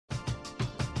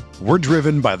We're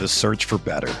driven by the search for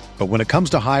better. But when it comes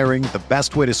to hiring, the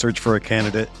best way to search for a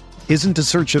candidate isn't to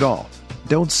search at all.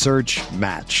 Don't search,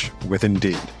 match with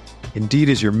Indeed. Indeed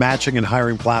is your matching and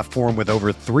hiring platform with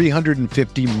over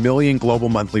 350 million global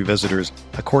monthly visitors,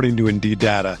 according to Indeed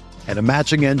data, and a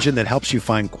matching engine that helps you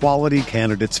find quality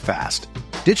candidates fast.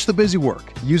 Ditch the busy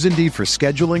work. Use Indeed for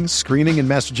scheduling, screening, and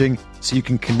messaging so you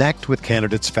can connect with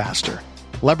candidates faster.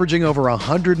 Leveraging over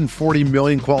 140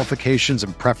 million qualifications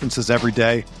and preferences every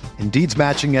day, Indeed's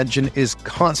matching engine is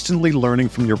constantly learning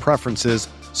from your preferences,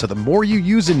 so the more you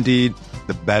use Indeed,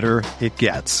 the better it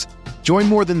gets. Join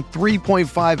more than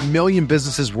 3.5 million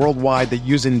businesses worldwide that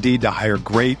use Indeed to hire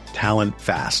great talent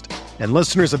fast. And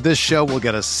listeners of this show will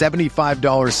get a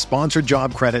 $75 sponsored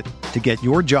job credit to get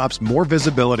your jobs more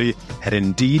visibility at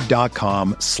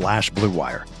Indeed.com/Blue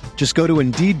Wire. Just go to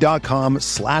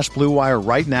Indeed.com/Blue Wire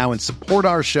right now and support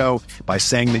our show by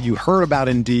saying that you heard about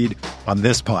Indeed on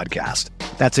this podcast.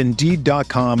 That's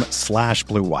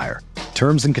Indeed.com/Blue Wire.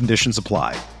 Terms and conditions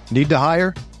apply. Need to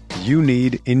hire? You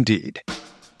need Indeed.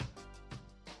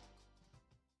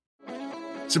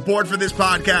 Support for this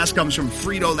podcast comes from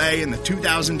Frito-Lay and the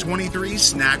 2023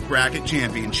 Snack Bracket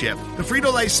Championship. The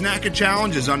Frito-Lay Snack-It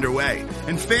Challenge is underway,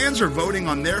 and fans are voting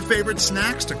on their favorite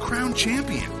snacks to crown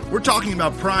champion. We're talking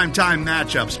about prime-time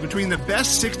matchups between the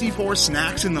best 64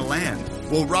 snacks in the land.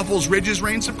 Will Ruffles Ridges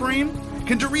reign supreme?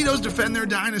 Can Doritos defend their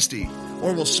dynasty?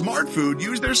 Or will Smart Food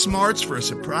use their smarts for a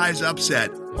surprise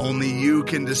upset? Only you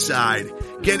can decide.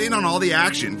 Get in on all the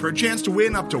action for a chance to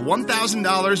win up to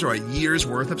 $1,000 or a year's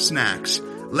worth of snacks.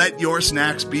 Let your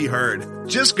snacks be heard.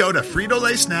 Just go to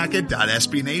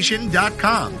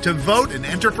fritolaysnacket.sbnation.com to vote and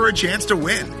enter for a chance to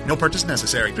win. No purchase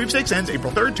necessary. Sweepstakes ends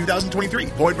April 3rd, 2023.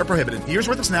 Void where prohibited. Year's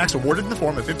worth of snacks awarded in the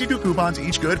form of 52 coupons,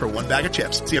 each good for one bag of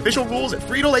chips. See official rules at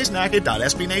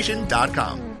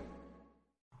fritolaysnacket.sbnation.com.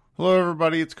 Hello,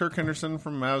 everybody. It's Kirk Henderson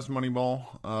from Mavs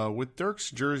Moneyball. With Dirk's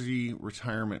jersey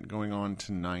retirement going on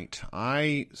tonight,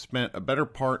 I spent a better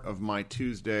part of my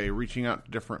Tuesday reaching out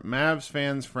to different Mavs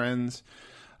fans, friends,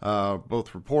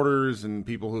 both reporters and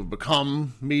people who've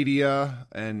become media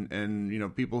and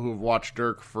people who have watched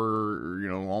Dirk for,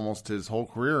 almost his whole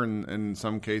career and in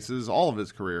some cases, all of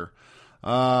his career.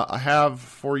 I have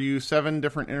for you 7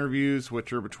 different interviews,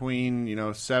 which are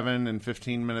between, 7 and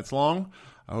 15 minutes long.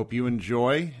 I hope you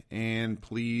enjoy, and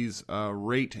please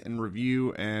rate and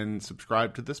review and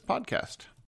subscribe to this podcast.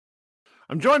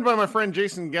 I'm joined by my friend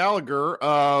Jason Gallagher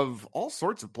of all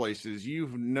sorts of places.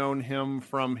 You've known him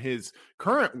from his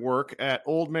current work at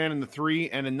Old Man and the Three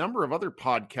and a number of other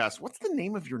podcasts. What's the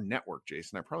name of your network,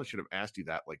 Jason? I probably should have asked you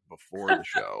that before the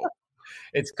show.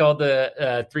 It's called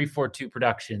the 342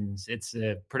 Productions. It's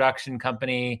a production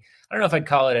company. I don't know if I'd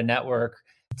call it a network.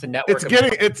 It's a network.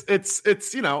 It's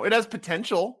it has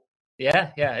potential.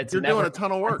 Yeah. You're doing a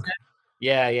ton of work.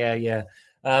 Yeah.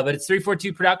 But it's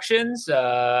 342 Productions. Do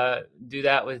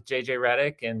that with JJ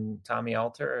Redick and Tommy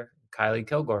Alter, Kylie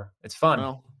Kilgore. It's fun.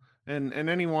 Well, and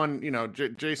anyone,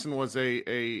 Jason was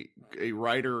a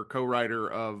writer,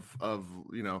 co-writer of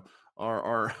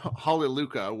our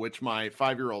Hallelujah, which my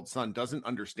 5-year-old son doesn't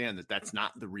understand that's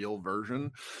not the real version.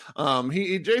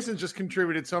 Jason's just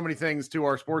contributed so many things to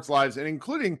our sports lives, and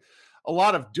including a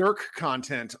lot of Dirk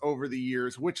content over the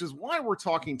years, which is why we're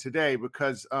talking today,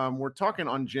 because we're talking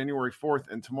on January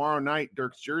 4th, and tomorrow night,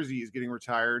 Dirk's jersey is getting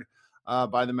retired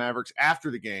by the Mavericks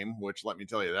after the game, which, let me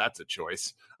tell you, that's a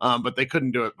choice. But they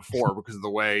couldn't do it before because of the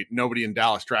way nobody in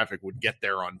Dallas traffic would get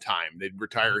there on time. They'd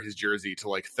retire his jersey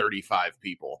to 35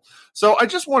 people. So I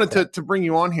just wanted to bring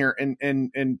you on here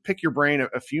and pick your brain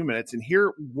a few minutes and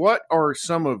hear what are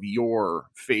some of your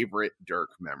favorite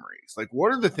Dirk memories?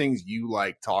 What are the things you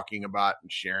like talking about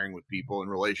and sharing with people in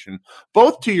relation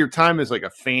both to your time as a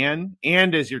fan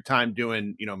and as your time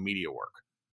doing, media work?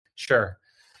 Sure.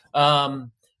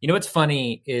 What's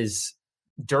funny is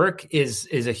Dirk is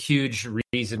a huge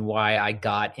reason why I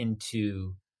got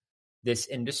into this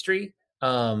industry.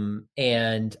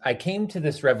 And I came to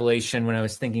this revelation when I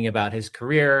was thinking about his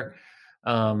career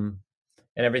and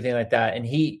everything like that. And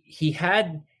he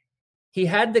had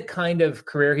the kind of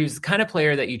career, he was the kind of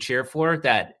player that you cheer for,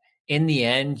 that in the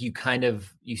end, you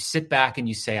sit back and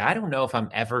you say, I don't know if I'm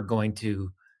ever going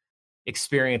to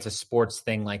experience a sports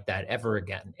thing like that ever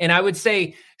again. And I would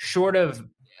say short of,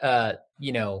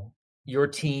 your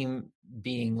team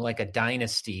being like a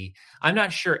dynasty, I'm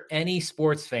not sure any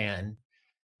sports fan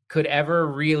could ever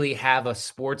really have a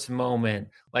sports moment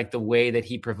like the way that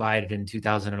he provided in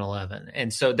 2011.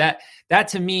 And so that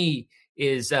to me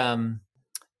is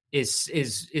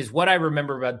what I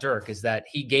remember about Dirk, is that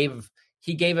he gave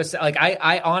us,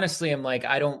 I honestly am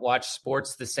I don't watch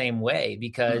sports the same way,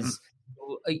 because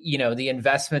the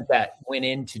investment that went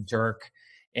into Dirk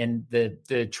and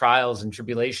the trials and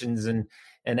tribulations and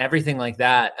everything like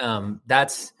that.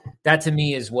 That to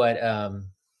me is what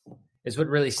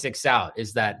really sticks out,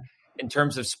 is that in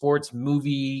terms of sports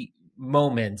movie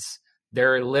moments,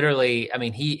 they're literally, I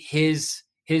mean, his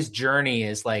journey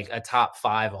is like a top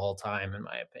 5 all time, in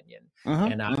my opinion.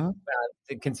 And I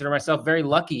consider myself very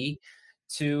lucky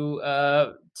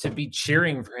to be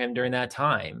cheering for him during that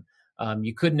time.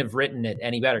 You couldn't have written it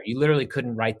any better. You literally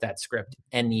couldn't write that script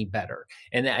any better.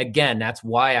 And again, that's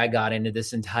why I got into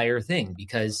this entire thing,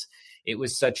 because it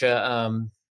was such a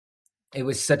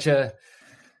story.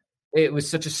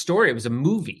 It was a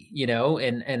movie,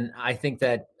 and I think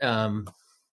that the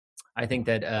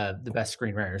best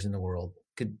screenwriters in the world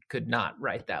could not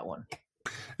write that one.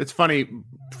 It's funny,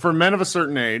 for men of a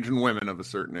certain age and women of a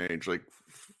certain age, like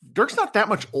Dirk's not that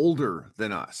much older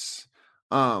than us.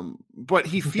 But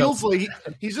he feels like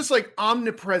he's just like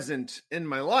omnipresent in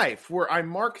my life, where I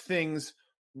mark things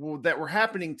that were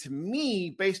happening to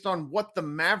me based on what the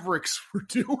Mavericks were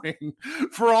doing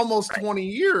for almost 20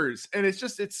 years. And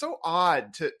it's so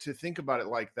odd to think about it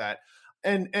like that.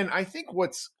 And I think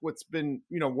what's been,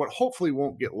 what hopefully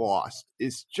won't get lost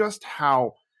is just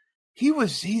how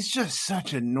he's just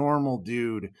such a normal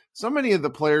dude. So many of the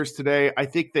players today, I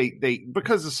think they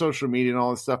because of social media and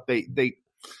all this stuff, they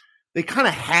kind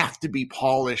of have to be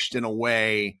polished in a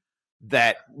way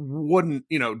that wouldn't,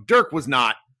 Dirk was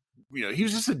not, he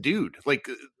was just a dude. Like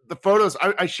the photos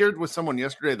I shared with someone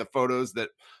yesterday, the photos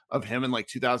of him in like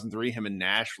 2003, him and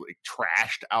Nash like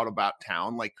trashed out about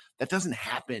town. Like that doesn't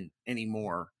happen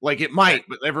anymore. Like it might,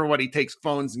 but everybody takes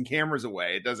phones and cameras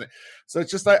away. It doesn't. So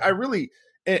it's just, I really,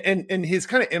 and his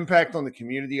kind of impact on the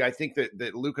community. I think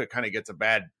that Luka kind of gets a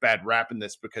bad rap in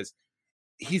this because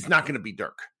he's not going to be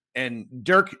Dirk. And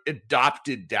Dirk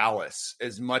adopted Dallas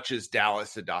as much as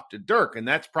Dallas adopted Dirk. And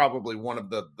that's probably one of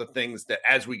the things that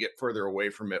as we get further away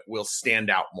from it will stand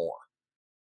out more.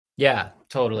 Yeah,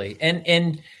 totally.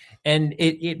 And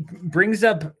it brings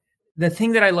up, the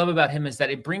thing that I love about him is that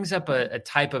it brings up a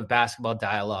type of basketball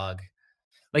dialogue.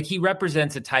 Like he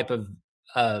represents a type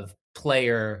of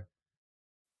player.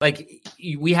 Like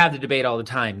we have the debate all the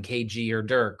time, KG or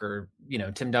Dirk, or,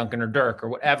 Tim Duncan or Dirk or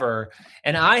whatever.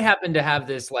 And I happen to have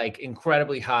this like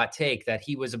incredibly hot take that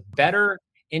he was a better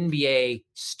NBA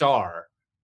star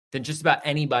than just about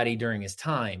anybody during his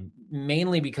time,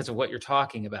 mainly because of what you're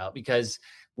talking about. Because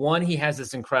 1, he has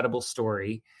this incredible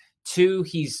story. 2,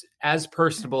 he's as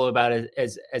personable about it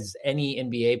as any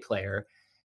NBA player.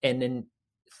 And then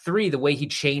 3, the way he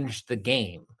changed the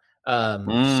game.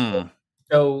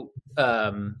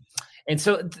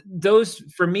 Those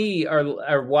for me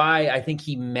are why I think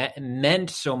he meant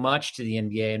so much to the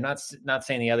NBA. I'm not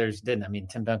saying the others didn't. I mean,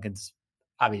 Tim Duncan's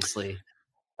obviously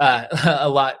a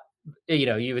lot,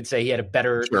 you would say he had a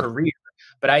better career,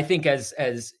 but I think as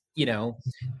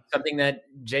something that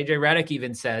JJ Redick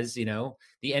even says, the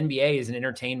NBA is an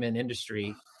entertainment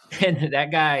industry, and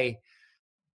that guy,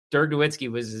 Dirk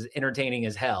Nowitzki, was as entertaining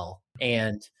as hell.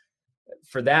 And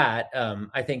for that,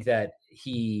 I think that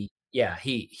he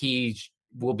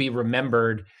will be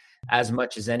remembered as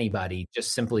much as anybody,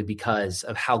 just simply because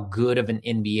of how good of an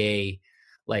NBA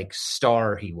like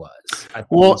star he was.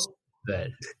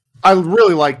 I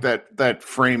really like that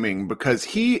framing, because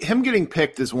him getting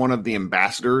picked as one of the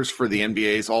ambassadors for the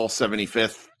NBA's all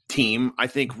 75th team, I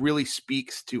think really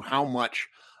speaks to how much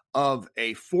of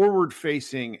a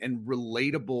forward-facing and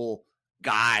relatable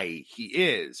guy he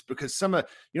is. Because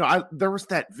there was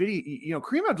that video,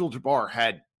 Kareem Abdul-Jabbar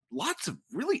had lots of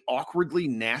really awkwardly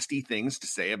nasty things to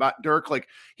say about Dirk. Like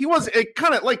it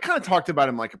kind of talked about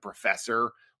him like a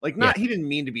professor. Like he didn't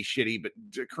mean to be shitty, but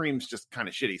Kareem's just kind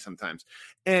of shitty sometimes.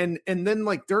 And then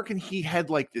like Dirk and he had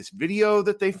like this video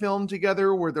that they filmed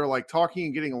together where they're like talking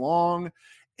and getting along.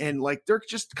 And like Dirk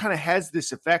just kind of has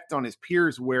this effect on his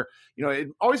peers where, it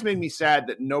always made me sad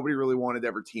that nobody really wanted to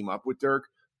ever team up with Dirk.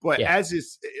 But as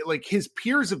his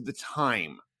peers of the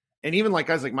time, and even like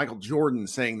guys like Michael Jordan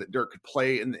saying that Dirk could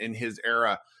play in his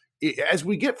era, as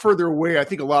we get further away, I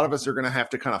think a lot of us are going to have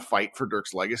to kind of fight for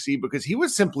Dirk's legacy, because he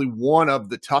was simply one of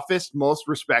the toughest, most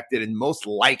respected, and most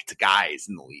liked guys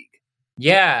in the league.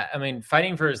 Yeah, I mean,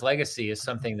 fighting for his legacy is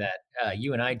something that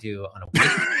you and I do on a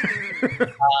weekly.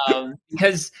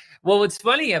 Because, what's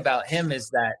funny about him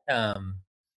is that,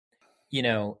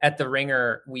 at the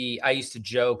Ringer, I used to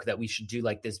joke that we should do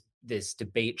like this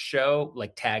debate show,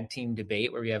 like tag team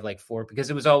debate, where we have like 4, because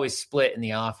it was always split in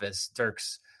the office,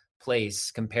 Dirk's place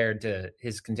compared to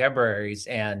his contemporaries.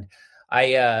 And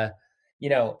I,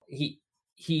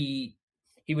 he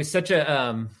was such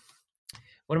a,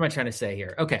 what am I trying to say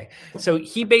here? Okay. So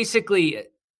he basically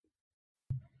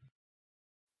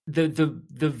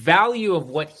the value of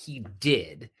what he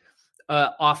did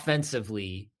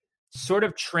offensively sort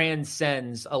of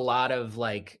transcends a lot of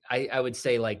like I would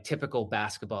say like typical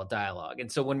basketball dialogue.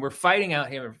 And so when we're fighting out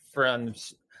him on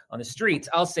the streets,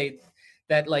 I'll say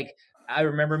that like I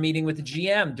remember meeting with the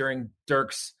GM during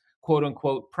Dirk's quote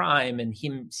unquote prime, and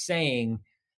him saying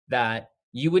that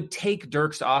you would take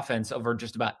Dirk's offense over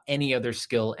just about any other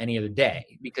skill any other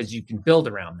day because you can build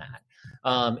around that.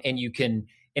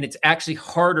 And it's actually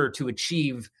harder to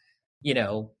achieve,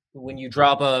 when you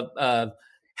drop a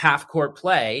half court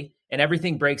play and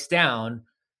everything breaks down,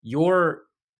 your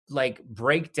like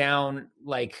breakdown,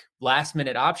 like last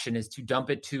minute option is to dump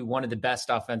it to one of the best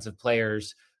offensive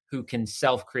players who can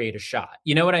self-create a shot.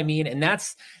 You know what I mean? And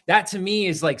that to me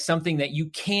is like something that you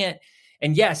can't,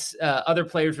 and yes, other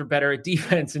players were better at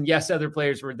defense, and yes, other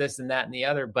players were this and that and the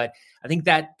other. But I think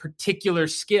that particular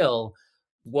skill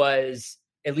was,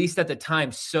 at least at the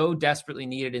time, so desperately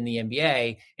needed in the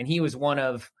NBA. And he was one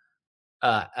of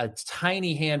a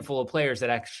tiny handful of players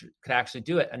that could actually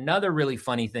do it. Another really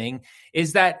funny thing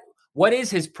is that what is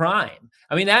his prime?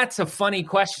 I mean, that's a funny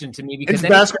question to me because his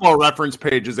basketball reference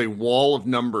page is a wall of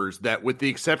numbers that, with the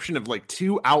exception of like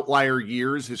 2 outlier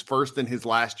years, his first and his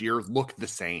last year look the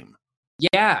same.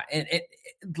 Yeah. And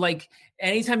like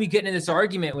anytime you get into this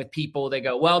argument with people, they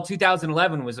go, well,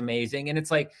 2011 was amazing. And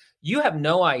it's like, you have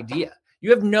no idea.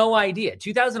 You have no idea.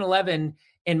 2011,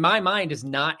 in my mind, is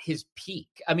not his peak.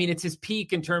 I mean, it's his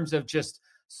peak in terms of just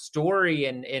story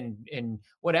and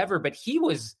whatever, but he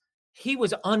was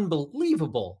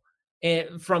unbelievable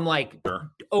from like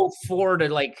 2004 to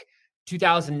like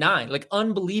 2009, like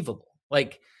unbelievable.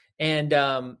 Like, and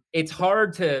it's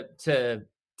hard to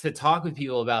talk with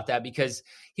people about that because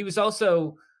he was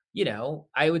also,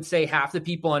 I would say half the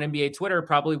people on NBA Twitter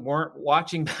probably weren't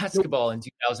watching basketball in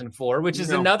 2004, which is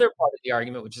another part of the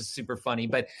argument, which is super funny.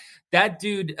 But that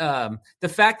dude, the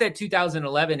fact that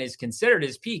 2011 is considered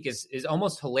his peak is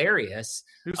almost hilarious.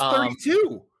 He was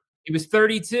 32. He was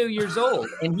 32 years old,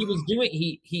 and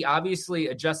he obviously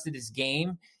adjusted his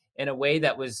game in a way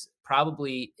that was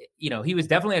probably, he was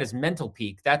definitely at his mental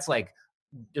peak. That's like,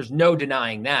 there's no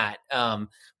denying that.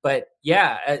 But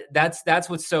yeah, that's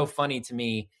what's so funny to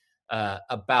me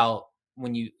about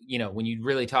when you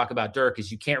really talk about Dirk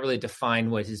is you can't really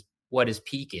define what his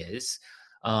peak is.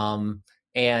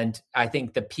 And I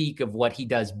think the peak of what he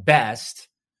does best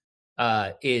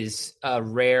is a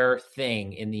rare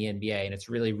thing in the NBA, and it's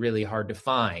really, really hard to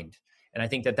find. And I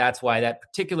think that's why that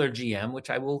particular GM, which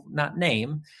I will not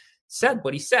name, said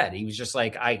what he said. He was just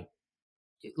like,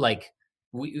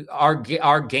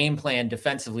 our game plan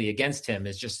defensively against him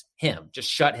is just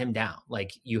shut him down.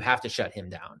 Like, you have to shut him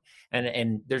down.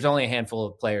 And there's only a handful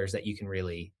of players that you can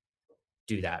really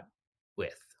do that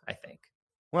with, I think.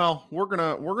 Well, we're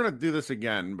gonna do this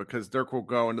again because Dirk will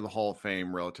go into the Hall of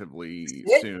Fame relatively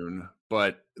soon.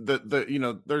 But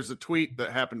there's a tweet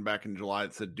that happened back in July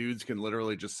that said dudes can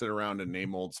literally just sit around and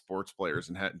name old sports players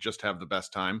and just have the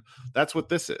best time. That's what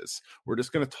this is. We're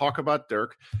just going to talk about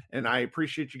Dirk, and I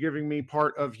appreciate you giving me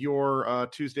part of your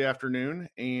Tuesday afternoon.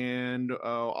 And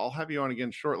I'll have you on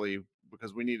again shortly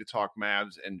because we need to talk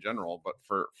Mavs in general. But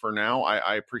for now,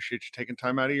 I appreciate you taking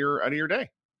time out of your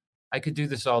day. I could do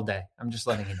this all day. I'm just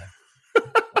letting you know.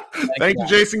 Thank you,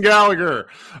 Jason Gallagher.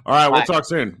 All right, we'll talk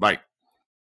soon. Bye.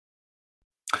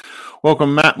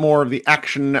 Welcome, Matt Moore of the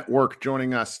Action Network,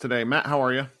 joining us today. Matt, how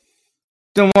are you?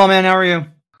 Doing well, man. How are you?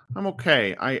 I'm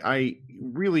okay. I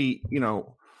really,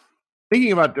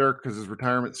 thinking about Dirk because his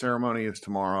retirement ceremony is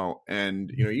tomorrow,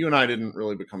 and you and I didn't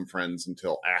really become friends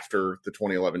until after the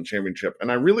 2011 championship,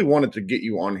 and I really wanted to get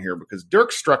you on here because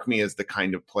Dirk struck me as the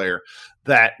kind of player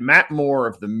that Matt Moore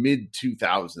of the mid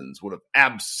 2000s would have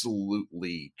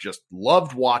absolutely just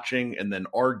loved watching and then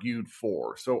argued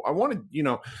for. So I wanted,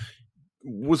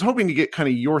 was hoping to get kind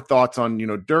of your thoughts on,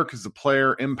 Dirk as a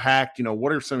player, impact.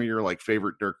 What are some of your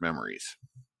favorite Dirk memories?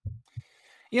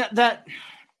 Yeah, the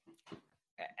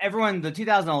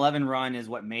 2011 run is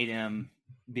what made him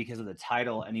because of the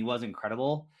title, and he was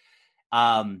incredible.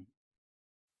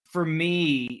 For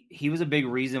me, he was a big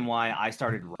reason why I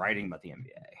started writing about the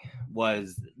NBA,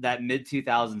 was that mid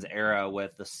 2000s era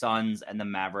with the Suns and the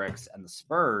Mavericks and the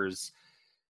Spurs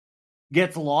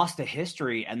gets lost to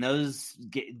history. And those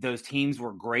teams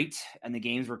were great and the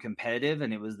games were competitive.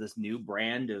 And it was this new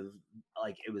brand of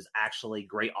it was actually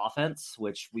great offense,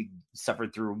 which we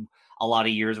suffered through a lot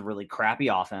of years of really crappy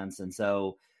offense. And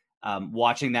so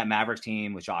watching that Mavericks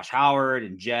team with Josh Howard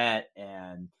and Jet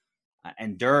and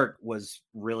Dirk was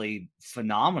really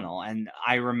phenomenal. And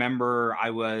I remember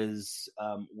I was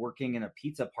working in a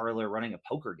pizza parlor running a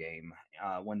poker game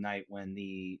one night when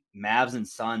the Mavs and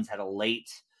Suns had a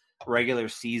late regular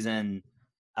season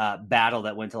battle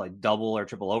that went to like double or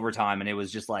triple overtime, and it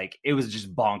was just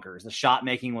bonkers. The shot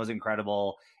making was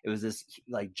incredible. It was this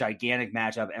like gigantic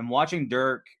matchup, and watching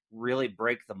Dirk really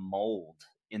break the mold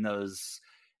in those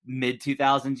mid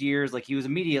 2000s years, like he was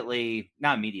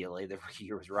not immediately, the rookie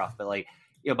year was rough, but like,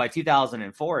 by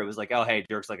 2004 it was like, oh hey,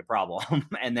 Dirk's like a problem.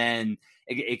 And then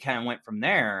it kind of went from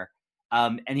there.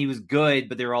 And he was good,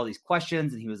 but there were all these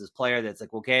questions, and he was this player that's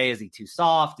like, okay, is he too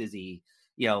soft? Is he,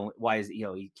 why is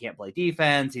he can't play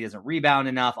defense? He doesn't rebound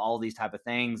enough, all these type of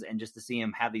things. And just to see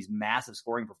him have these massive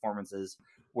scoring performances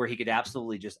where he could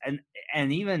absolutely just,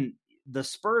 and even the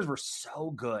Spurs were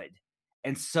so good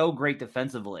and so great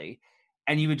defensively.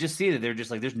 And you would just see that they're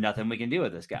just like, there's nothing we can do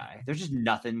with this guy. There's just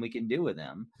nothing we can do with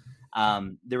him.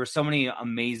 There were so many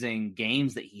amazing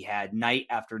games that he had night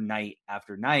after night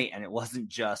after night. And it wasn't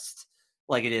just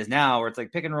like it is now where it's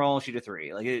like pick and roll, shoot a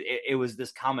three. Like it was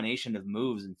this combination of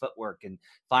moves and footwork and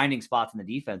finding spots in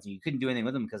the defense. And you couldn't do anything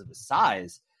with him because of his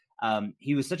size.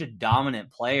 He was such a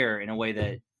dominant player in a way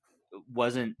that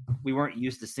we weren't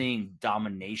used to seeing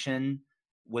domination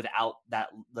without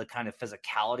the kind of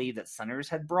physicality that centers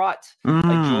had brought.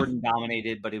 Like Jordan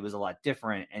dominated, but it was a lot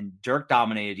different. And Dirk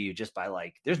dominated you just by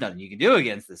like, there's nothing you can do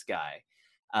against this guy.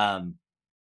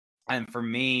 And for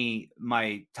me,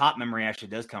 my top memory actually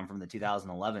does come from the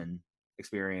 2011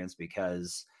 experience,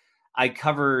 because I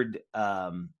covered,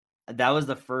 that was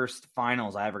the first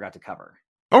finals I ever got to cover.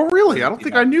 Oh, really? I don't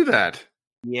think I knew that.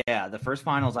 Yeah. The first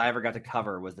finals I ever got to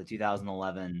cover was the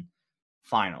 2011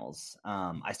 finals.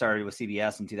 I started with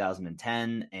CBS in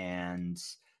 2010, and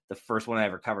the first one I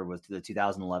ever covered was the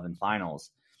 2011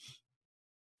 finals.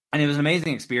 And it was an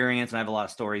amazing experience, and I have a lot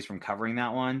of stories from covering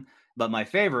that one. But my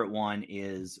favorite one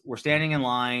is we're standing in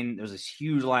line. There's this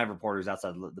huge line of reporters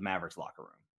outside the Mavericks locker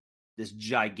room. This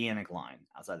gigantic line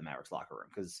outside the Mavericks locker room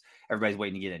because everybody's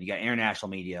waiting to get in. You got international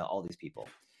media, all these people.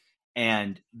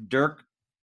 And Dirk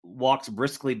walks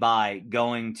briskly by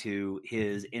going to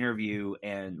his interview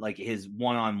and like his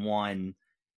one-on-one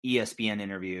ESPN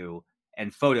interview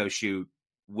and photo shoot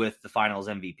with the finals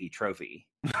MVP trophy.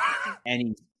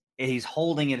 And he's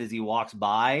holding it as he walks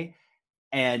by.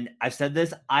 And I've said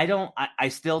this, I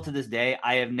still to this day,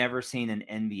 I have never seen an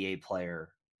NBA player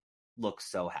look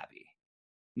so happy.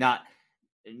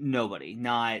 Nobody,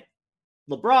 not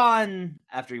LeBron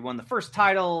after he won the first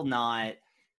title, not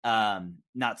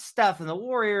Steph and the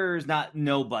Warriors,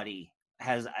 nobody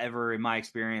has ever, in my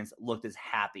experience, looked as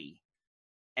happy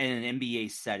in an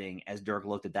NBA setting as Dirk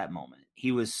looked at that moment.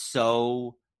 He was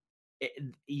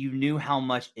you knew how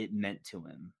much it meant to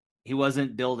him. He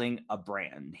wasn't building a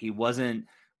brand. He wasn't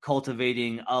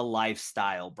cultivating a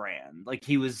lifestyle brand. Like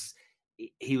he was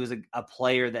a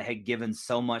player that had given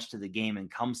so much to the game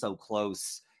and come so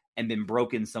close and been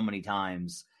broken so many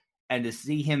times. And to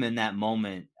see him in that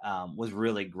moment was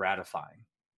really gratifying.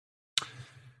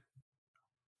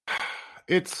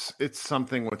 It's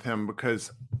something with him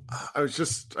because I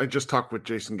just talked with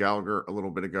Jason Gallagher a little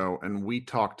bit ago, and we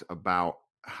talked about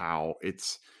how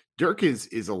Dirk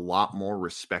is a lot more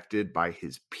respected by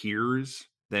his peers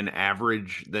than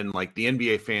like the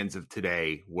NBA fans of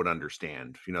today would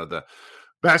understand. The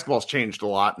basketball's changed a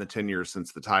lot in the 10 years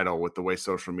since the title with the way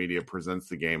social media presents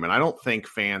the game. And I don't think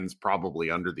fans probably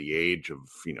under the age of,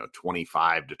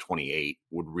 25 to 28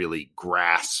 would really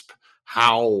grasp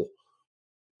how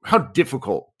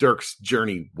difficult Dirk's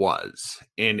journey was.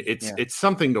 And it's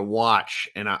something to watch.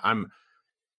 And I'm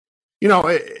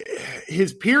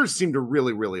his peers seem to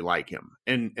really, really like him,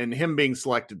 and him being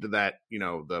selected to that,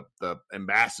 the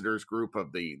ambassadors group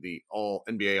of the all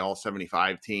NBA all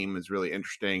 75 team is really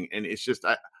interesting. And it's just,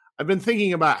 I've been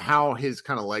thinking about how his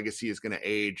kind of legacy is going to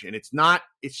age, and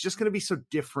it's just going to be so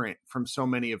different from so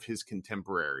many of his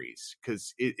contemporaries.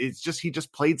 Cause he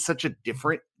just played such a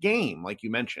different game. Like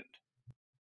you mentioned.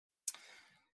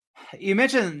 You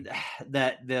mentioned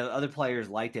that the other players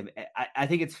liked him. I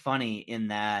think it's funny in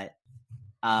that,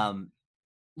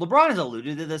 LeBron has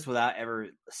alluded to this without ever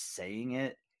saying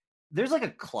it. There's like a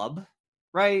club,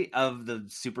 right, of the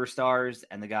superstars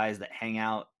and the guys that hang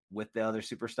out with the other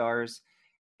superstars.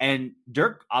 And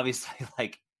Dirk obviously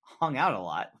like hung out a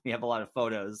lot. We have a lot of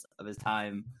photos of his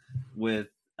time with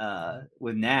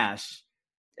Nash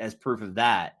as proof of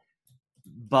that.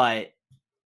 But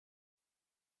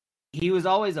he was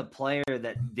always a player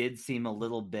that did seem a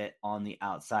little bit on the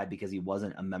outside because he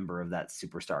wasn't a member of that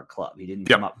superstar club. He didn't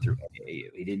come up through AAU.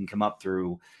 He didn't come up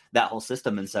through that whole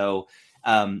system. And so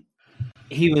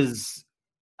he was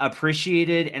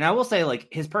appreciated. And I will say, like,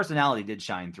 his personality did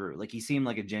shine through. Like, he seemed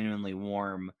like a genuinely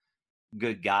warm,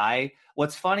 good guy.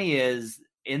 What's funny is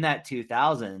in that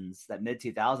 2000s, that mid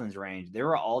 2000s range, there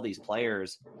were all these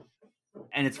players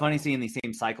And it's funny seeing these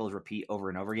same cycles repeat over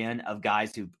and over again of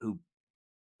guys who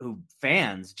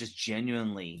fans just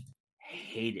genuinely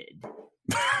hated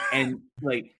and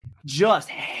like just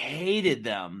hated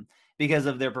them because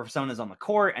of their personas on the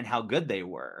court and how good they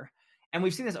were. And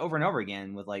we've seen this over and over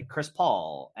again with like Chris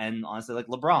Paul and honestly like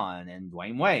LeBron and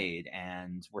Dwayne Wade.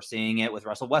 And we're seeing it with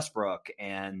Russell Westbrook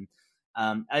and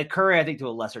Curry, I think to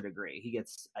a lesser degree.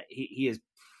 He is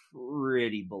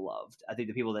pretty beloved. I think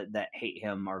the people that hate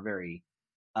him are very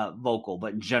vocal,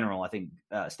 but in general, I think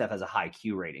Steph has a high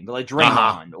Q rating. But like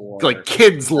Draymond or like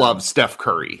kids love Steph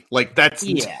Curry. Like that's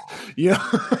yeah.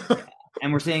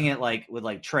 And we're seeing it like with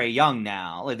like Trae Young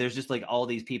now. Like there's just like all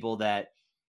these people that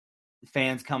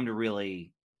fans come to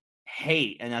really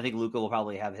hate, and I think Luka will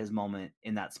probably have his moment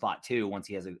in that spot too once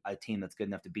he has a team that's good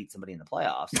enough to beat somebody in the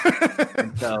playoffs.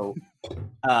 And so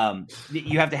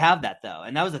you have to have that though,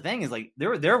 and that was the thing is like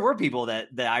there were people that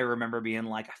I remember being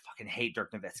like, I fucking hate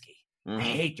Dirk Nowitzki. I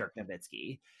hate Dirk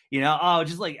Nowitzki.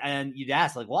 Just like, and you'd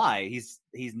ask like why? He's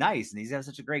nice and he's had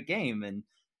such a great game, and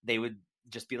they would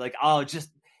just be like, oh,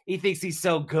 just he thinks he's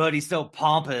so good, he's so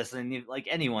pompous, and like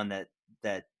anyone that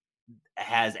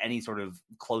has any sort of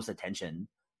close attention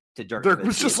to Dirk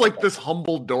was just like this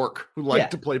humble dork who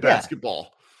liked to play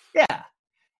basketball. Yeah.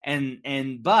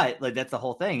 But like, that's the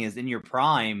whole thing is in your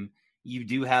prime, you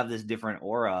do have this different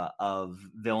aura of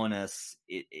villainous,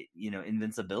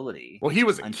 invincibility. Well, he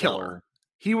was a killer.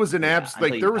 He was an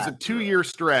like there was a 2-year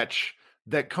stretch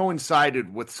that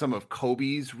coincided with some of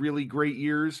Kobe's really great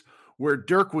years where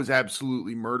Dirk was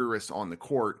absolutely murderous on the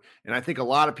court. And I think a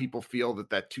lot of people feel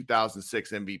that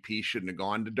 2006 MVP shouldn't have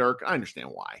gone to Dirk. I understand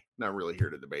why. Not really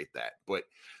here to debate that. But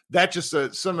that just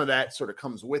some of that sort of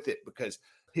comes with it because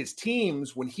his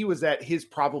teams, when he was at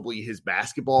probably his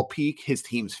basketball peak, his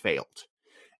teams failed.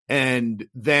 And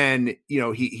then,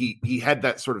 he had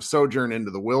that sort of sojourn into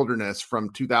the wilderness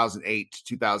from 2008 to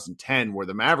 2010 where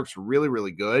the Mavericks were really, really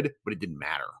good, but it didn't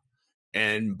matter.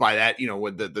 And by that,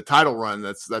 with the title run,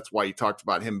 that's why you talked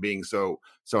about him being so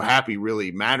happy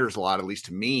really matters a lot, at least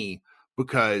to me,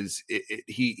 because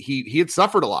he had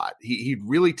suffered a lot. He'd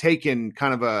really taken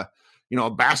kind of a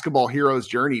basketball hero's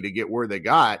journey to get where they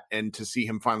got, and to see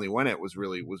him finally win it was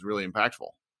really impactful.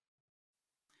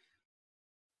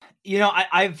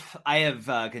 I have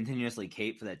continuously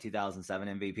caped for that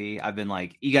 2007 MVP. I've been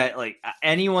like, you got like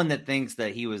anyone that thinks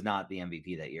that he was not the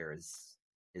MVP that year is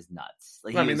nuts.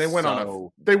 Like, they went on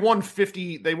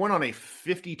a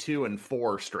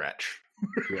 52-4 stretch.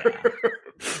 Yeah.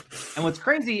 And what's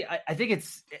crazy, I think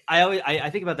I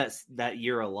think about that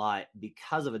year a lot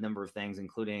because of a number of things,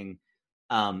 including,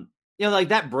 like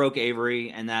that broke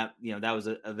Avery, and that was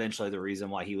eventually the reason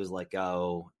why he was let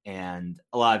go. And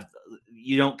a lot of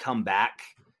you don't come back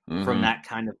from that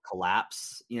kind of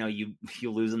collapse. You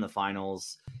lose in the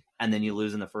finals, and then you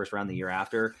lose in the first round the year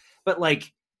after. But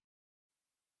like,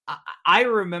 I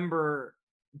remember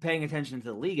paying attention to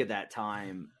the league at that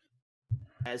time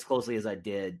as closely as I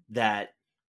did, that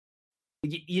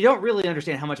you don't really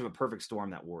understand how much of a perfect storm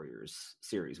that Warriors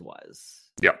series was.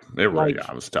 Yep. It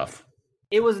was tough.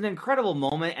 It was an incredible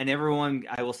moment. And everyone,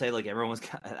 I will say, like everyone was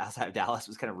outside of Dallas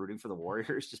was kind of rooting for the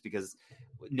Warriors just because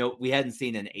we hadn't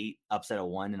seen an 8 upset of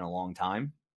 1 in a long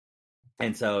time.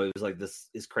 And so it was like this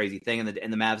crazy thing. And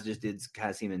the Mavs just did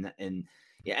kind of seem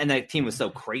and that team was so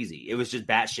crazy. It was just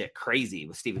batshit crazy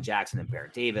with Steven Jackson and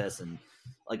Barrett Davis and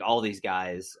like all these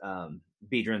guys,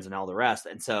 Biedrins and all the rest.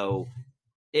 And so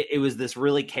it was this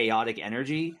really chaotic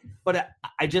energy. But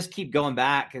I just keep going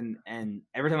back, and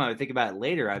every time I would think about it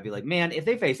later, I'd be like, man, if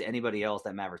they face anybody else,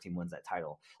 that Maverick team wins that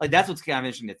title. Like that's what's kind of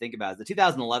interesting to think about. Is the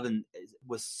 2011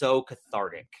 was so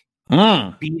cathartic,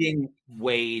 beating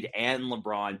Wade and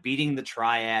LeBron, beating the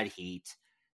Triad Heat.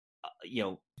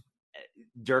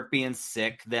 Dirk being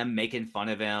sick, them making fun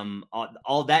of him,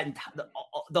 all that,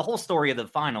 the whole story of the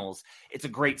finals. It's a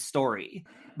great story,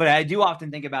 but I do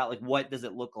often think about like, what does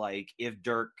it look like if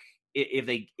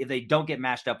they don't get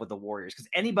matched up with the Warriors? Because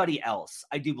anybody else,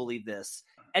 I do believe this,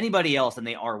 anybody else, and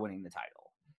they are winning the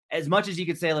title. As much as you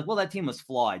could say like, well, that team was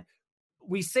flawed.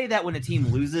 We say that when a team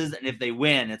loses, and if they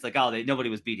win, it's like, oh, nobody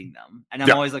was beating them. And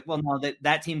I'm always like, well, no,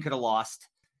 that team could have lost.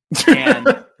 And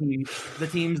the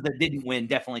teams that didn't win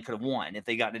definitely could have won if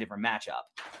they got in a different matchup.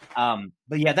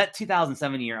 But yeah, that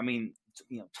 2007 year,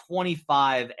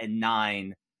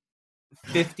 25-9,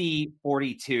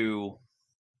 50-42,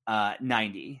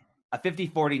 90, a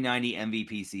 50-40-90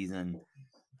 MVP season.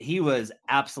 He was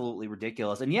absolutely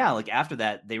ridiculous. And yeah, like after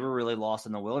that, they were really lost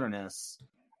in the wilderness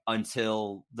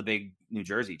until the big New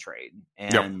Jersey trade.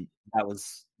 And that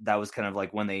was kind of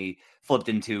like when they flipped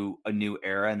into a new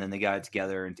era, and then they got it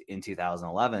together in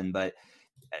 2011. But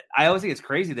I always think it's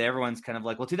crazy that everyone's kind of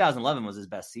like, well, 2011 was his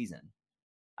best season.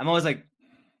 I'm always like,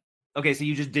 okay, so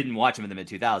you just didn't watch him in the mid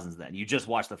 2000s then. You just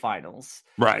watched the finals.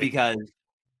 Right. Because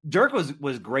Dirk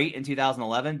was great in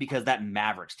 2011 because that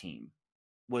Mavericks team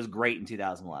was great in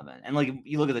 2011. And like,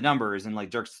 you look at the numbers and like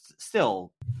Dirk's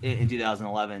still in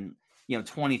 2011,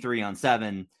 23 on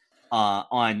 7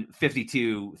 on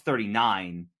 52,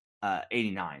 39,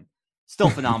 89. Still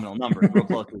phenomenal numbers, real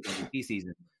close to his MVP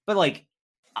season. But like,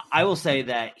 I will say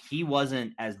that he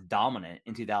wasn't as dominant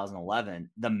in 2011.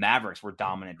 The Mavericks were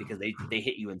dominant because they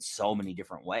hit you in so many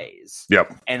different ways.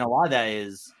 Yep. And a lot of that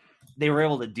is they were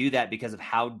able to do that because of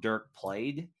how Dirk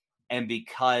played and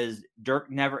because Dirk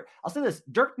never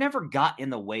got in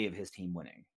the way of his team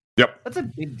winning. Yep. That's a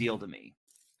big deal to me.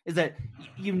 Is that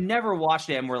you never watched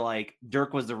it and were like,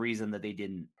 Dirk was the reason that they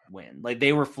didn't win. Like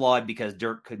they were flawed because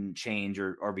Dirk couldn't change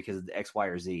or because of the X, Y,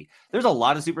 or Z. There's a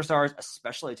lot of superstars,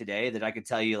 especially today, that I could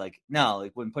tell you like, no,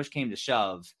 like when push came to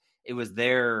shove, it was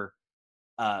their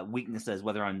weaknesses,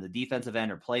 whether on the defensive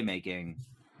end or playmaking,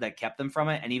 that kept them from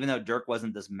it. And even though Dirk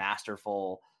wasn't this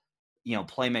masterful,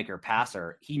 playmaker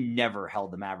passer, he never held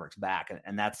the Mavericks back.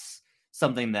 And that's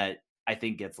something that I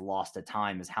think gets lost at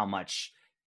time is how much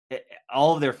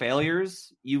all of their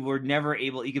failures, you were never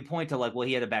able, you could point to like, well,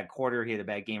 he had a bad quarter, he had a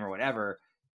bad game or whatever.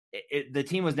 The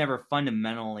team was never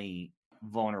fundamentally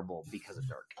vulnerable because of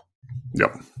Dirk.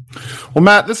 Yep. Well,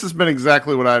 Matt, this has been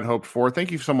exactly what I had hoped for.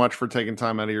 Thank you so much for taking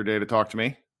time out of your day to talk to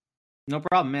me. No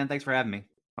problem, man. Thanks for having me.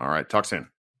 All right. Talk soon.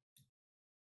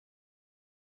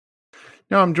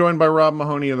 Now I'm joined by Rob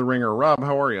Mahoney of The Ringer. Rob,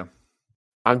 how are you?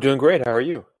 I'm doing great. How are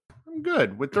you? I'm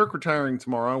good. With Dirk retiring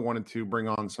tomorrow, I wanted to bring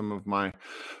on some of my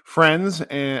friends,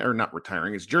 or not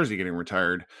retiring, it's Jersey getting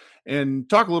retired, and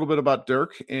talk a little bit about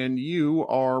Dirk. And you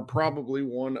are probably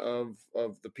one of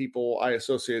the people I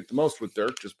associate the most with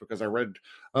Dirk, just because I read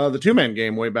the two-man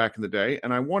game way back in the day.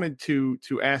 And I wanted to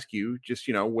ask you, just,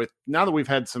 with now that we've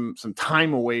had some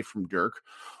time away from Dirk,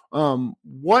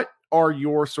 what are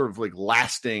your sort of like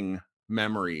lasting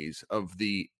memories of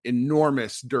the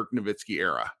enormous Dirk Nowitzki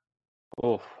era?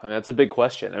 Oh, that's a big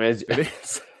question. I mean, It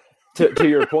is. to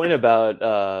your point about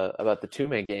the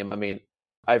two-man game. I mean,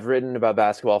 I've written about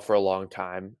basketball for a long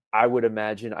time. I would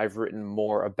imagine I've written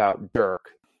more about Dirk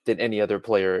than any other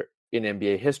player in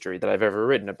NBA history that I've ever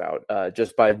written about,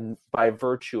 just by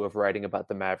virtue of writing about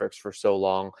the Mavericks for so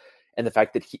long, and the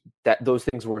fact that those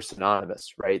things were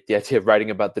synonymous, right? The idea of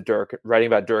writing about Dirk and writing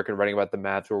about the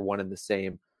Mavs were one and the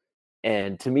same.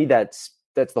 And to me, that's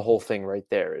the whole thing right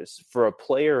there. Is for a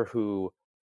player who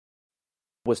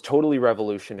was totally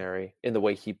revolutionary in the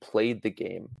way he played the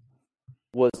game,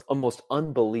 was almost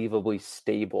unbelievably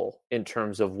stable in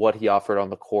terms of what he offered on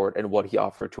the court and what he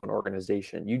offered to an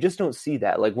organization. You just don't see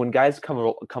that. Like when guys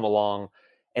come along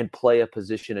and play a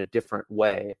position a different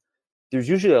way, there's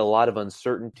usually a lot of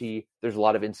uncertainty. There's a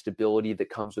lot of instability that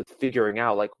comes with figuring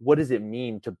out, like, what does it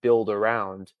mean to build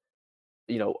around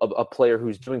a player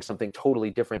who's doing something totally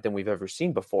different than we've ever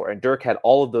seen before. And Dirk had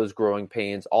all of those growing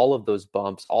pains, all of those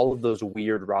bumps, all of those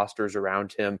weird rosters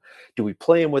around him. Do we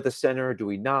play him with a center? Do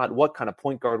we not? What kind of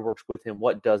point guard works with him?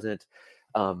 What doesn't?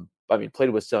 Played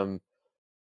with some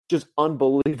just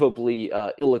unbelievably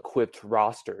ill-equipped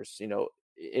rosters,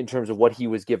 in terms of what he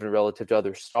was given relative to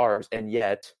other stars. And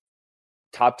yet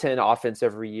top 10 offense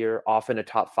every year, often a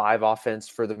top 5 offense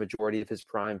for the majority of his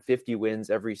prime, 50 wins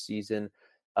every season.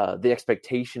 The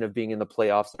expectation of being in the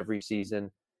playoffs every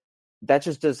season, that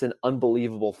just does an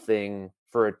unbelievable thing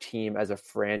for a team as a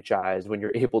franchise when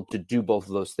you're able to do both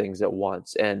of those things at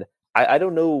once. And I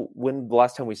don't know when the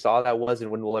last time we saw that was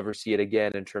and when we'll ever see it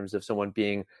again in terms of someone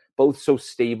being both so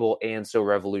stable and so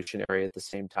revolutionary at the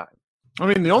same time. I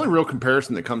mean, the only real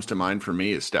comparison that comes to mind for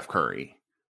me is Steph Curry.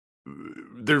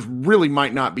 There really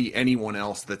might not be anyone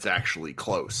else that's actually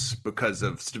close because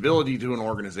of stability to an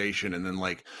organization, and then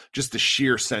like just the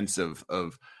sheer sense of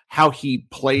how he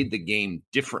played the game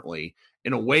differently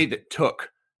in a way that took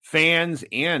fans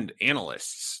and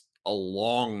analysts a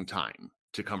long time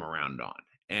to come around on.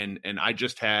 And I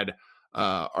just had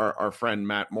our friend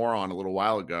Matt Moore on a little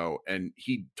while ago, and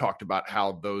he talked about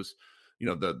how those,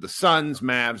 the Suns,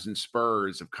 Mavs, and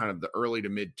Spurs of kind of the early to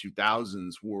mid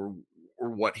 2000s were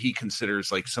what he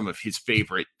considers like some of his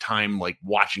favorite time, like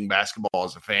watching basketball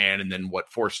as a fan, and then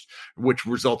which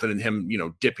resulted in him,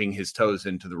 dipping his toes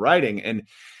into the writing. And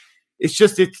it's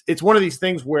just, it's one of these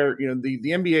things where, the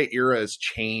NBA era has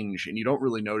changed and you don't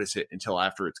really notice it until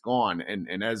after it's gone.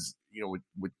 And as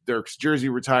with Dirk's jersey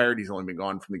retired, he's only been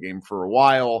gone from the game for a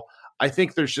while. I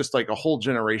think there's just like a whole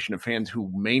generation of fans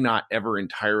who may not ever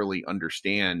entirely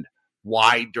understand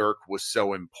why Dirk was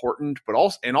so important, but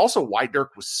also why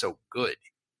Dirk was so good.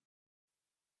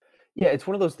 Yeah, it's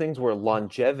one of those things where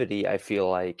longevity, I feel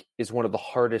like, is one of the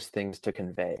hardest things to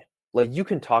convey. Like you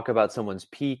can talk about someone's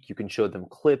peak, you can show them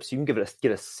clips, you can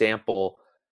get a sample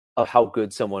of how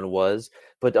good someone was,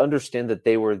 but to understand that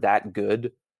they were that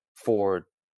good for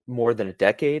more than a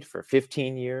decade, for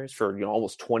 15 years, for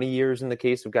almost 20 years in the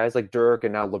case of guys like Dirk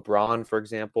and now LeBron, for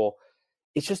example,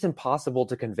 it's just impossible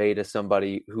to convey to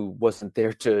somebody who wasn't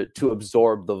there to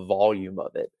absorb the volume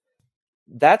of it.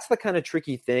 That's the kind of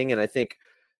tricky thing, and I think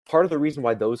part of the reason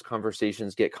why those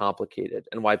conversations get complicated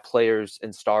and why players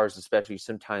and stars especially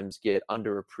sometimes get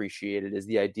underappreciated is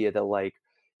the idea that, like,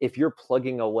 if you're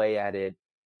plugging away at it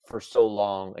for so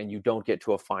long and you don't get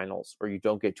to a finals or you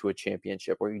don't get to a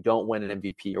championship or you don't win an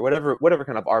MVP or whatever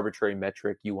kind of arbitrary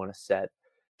metric you want to set,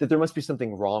 that there must be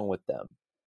something wrong with them.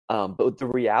 But the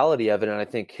reality of it, and I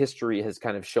think history has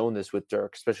kind of shown this with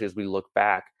Dirk, especially as we look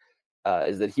back,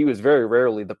 is that he was very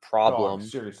rarely the problem. Oh,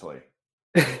 seriously.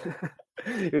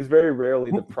 It was very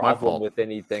rarely the problem with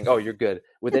anything. Oh, you're good.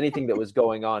 With anything that was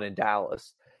going on in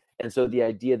Dallas. And so the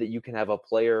idea that you can have a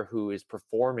player who is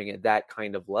performing at that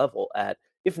kind of level, at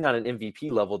if not an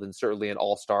MVP level, then certainly an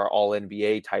all-star,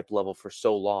 all-NBA type level for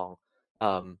so long,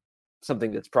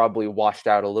 something that's probably washed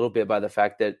out a little bit by the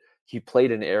fact that he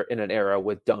played in an era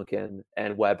with Duncan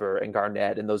and Webber and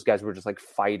Garnett, and those guys were just like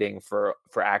fighting for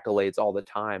accolades all the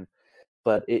time.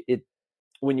 But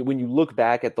when you look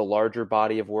back at the larger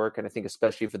body of work, and I think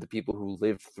especially for the people who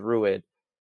lived through it,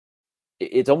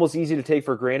 it's almost easy to take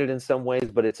for granted in some ways,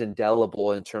 but it's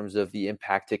indelible in terms of the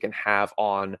impact it can have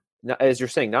on, as you're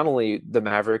saying, not only the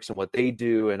Mavericks and what they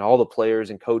do and all the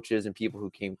players and coaches and people who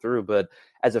came through, but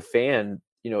as a fan,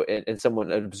 and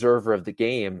someone, an observer of the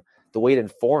game, the way it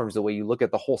informs the way you look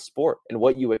at the whole sport and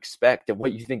what you expect and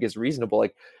what you think is reasonable.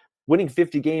 Like winning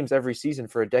 50 games every season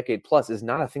for a decade plus is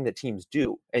not a thing that teams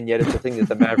do. And yet it's a thing that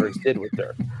the Mavericks did with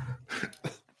Dirk.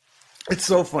 It's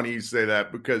so funny you say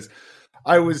that because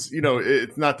I was,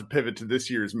 it's not to pivot to this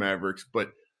year's Mavericks,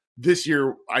 but this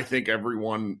year, I think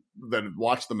everyone that had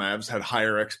watched the Mavs had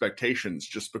higher expectations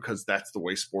just because that's the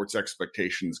way sports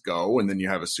expectations go. And then you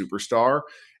have a superstar.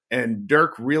 And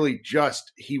Dirk really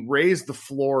he raised the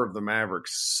floor of the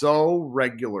Mavericks so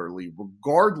regularly,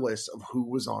 regardless of who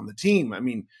was on the team. I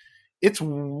mean, it's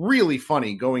really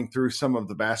funny going through some of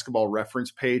the basketball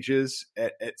reference pages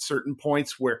at certain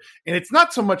points where, and it's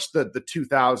not so much the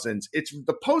 2000s, it's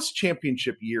the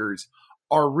post-championship years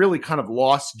are really kind of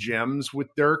lost gems with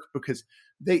Dirk because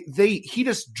he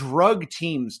just drug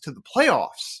teams to the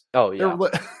playoffs. Oh yeah.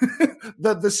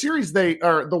 The series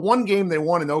the one game they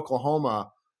won in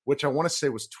Oklahoma, which I want to say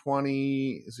was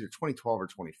 2012 or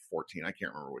 2014. I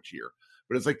can't remember which year,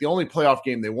 but it's like the only playoff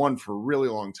game they won for a really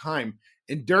long time.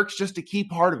 And Dirk's just a key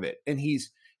part of it. And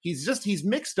he's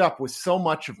mixed up with so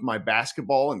much of my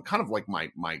basketball and kind of like my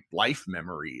life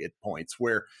memory at points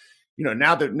where,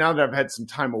 now that I've had some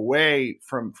time away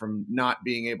from not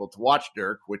being able to watch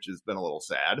Dirk, which has been a little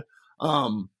sad.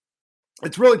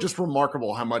 It's really just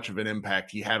remarkable how much of an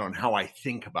impact he had on how I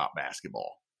think about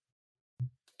basketball.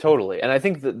 Totally. And I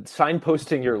think that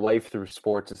signposting your life through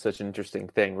sports is such an interesting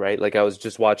thing, right? Like I was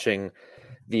just watching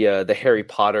the Harry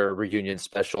Potter reunion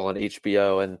special on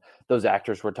HBO, and those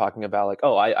actors were talking about like,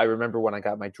 oh, I remember when I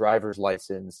got my driver's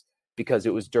license because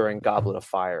it was during Goblet of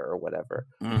Fire or whatever.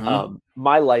 Mm-hmm.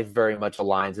 My life very much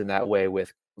aligns in that way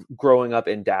with growing up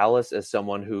in Dallas as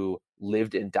someone who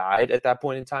lived and died at that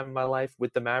point in time in my life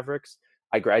with the Mavericks.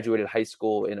 I graduated high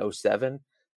school in 2007.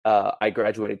 I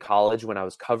graduated college when I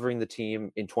was covering the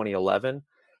team in 2011.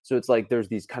 So it's like there's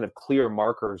these kind of clear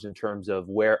markers in terms of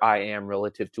where I am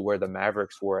relative to where the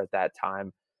Mavericks were at that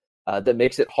time. That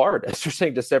makes it hard, as you're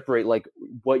saying, to separate like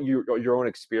what your own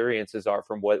experiences are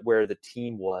from where the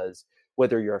team was,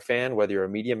 whether you're a fan, whether you're a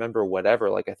media member,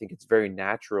 whatever. Like I think it's very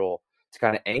natural to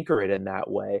kind of anchor it in that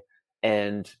way.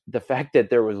 And the fact that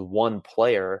there was one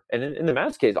player, and in the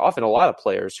Mavs case, often a lot of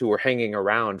players who were hanging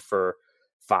around for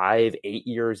 5-8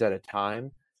 years at a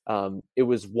time. It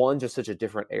was just such a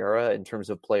different era in terms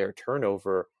of player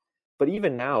turnover. But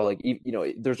even now, like,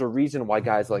 there's a reason why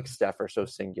guys like Steph are so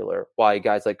singular, why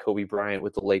guys like Kobe Bryant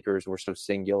with the Lakers were so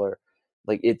singular.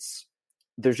 Like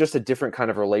there's just a different kind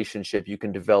of relationship you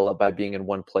can develop by being in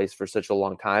one place for such a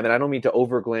long time. And I don't mean to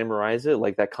over glamorize it.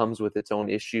 Like that comes with its own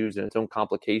issues and its own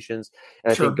complications.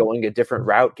 And sure. I think going a different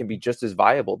route can be just as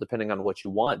viable depending on what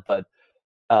you want. But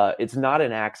it's not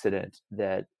an accident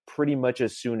that pretty much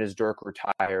as soon as Dirk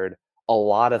retired, a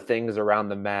lot of things around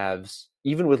the Mavs,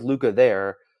 even with Luka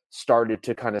there, started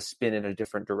to kind of spin in a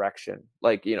different direction.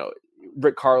 Like,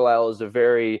 Rick Carlisle is a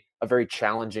very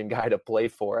challenging guy to play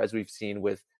for, as we've seen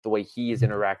with the way he has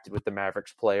interacted with the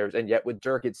Mavericks players. And yet with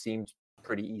Dirk, it seemed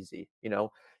pretty easy.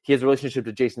 his relationship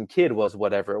to Jason Kidd was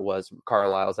whatever it was,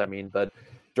 Carlisle's, I mean, but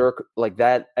Dirk, like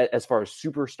that, as far as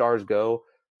superstars go,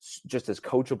 just as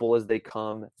coachable as they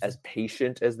come, as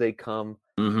patient as they come.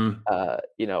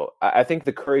 You know, I think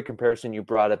the Curry comparison you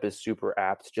brought up is super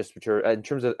apt, just in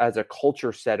terms of as a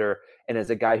culture setter and as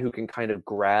a guy who can kind of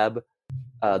grab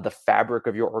the fabric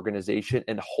of your organization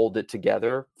and hold it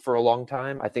together for a long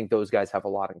time. I think those guys have a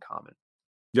lot in common.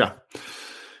 Yeah.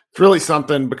 It's really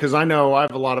something, because I know I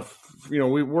have a lot of, you know,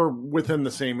 we're within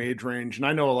the same age range, and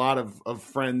I know a lot of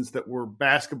friends that were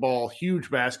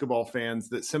huge basketball fans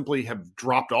that simply have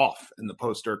dropped off in the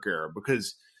post-Dirk era,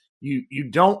 because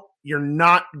you're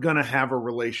not going to have a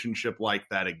relationship like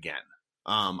that again.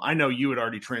 I know you had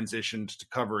already transitioned to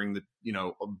covering the, you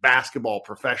know, basketball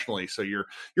professionally, so your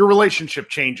relationship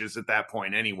changes at that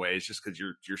point anyways, just because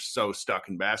you're so stuck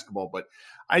in basketball. But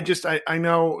I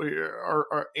know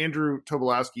our Andrew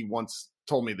Tobolowsky once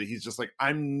told me that he's just like,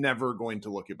 I'm never going to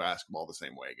look at basketball the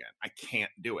same way again. I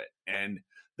can't do it. And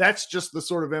that's just the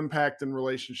sort of impact and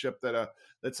relationship that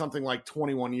something like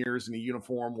 21 years in a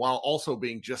uniform, while also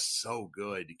being just so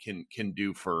good, can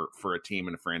do for a team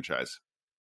and a franchise.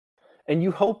 And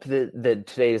you hope that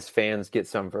today's fans get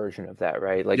some version of that,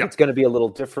 right? Like, It's going to be a little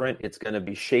different. It's going to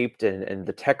be shaped, and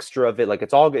the texture of it, like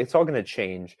it's all going to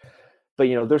change. But,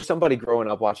 you know, there's somebody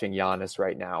growing up watching Giannis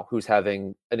right now who's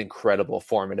having an incredible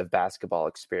formative basketball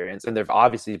experience. And there've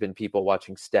obviously been people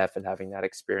watching Steph and having that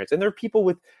experience. And there are people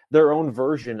with their own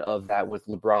version of that with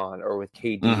LeBron or with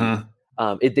KD.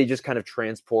 They just kind of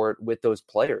transport with those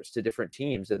players to different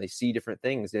teams, and they see different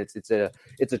things. It's a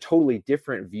totally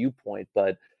different viewpoint.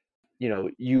 But, you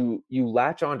know, you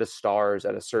latch on to stars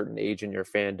at a certain age in your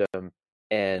fandom,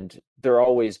 and they're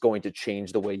always going to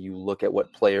change the way you look at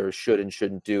what players should and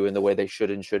shouldn't do and the way they should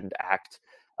and shouldn't act.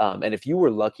 And if you were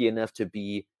lucky enough to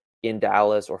be in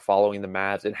Dallas or following the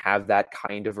Mavs and have that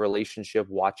kind of relationship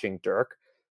watching Dirk,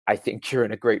 I think you're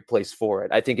in a great place for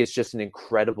it. I think it's just an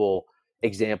incredible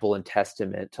example and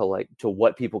testament to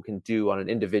what people can do on an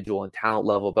individual and talent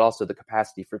level, but also the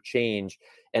capacity for change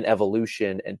and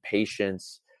evolution and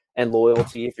patience and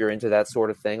loyalty. If you're into that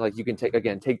sort of thing, like, you can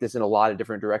take this in a lot of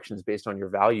different directions based on your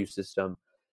value system.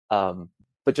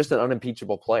 But just an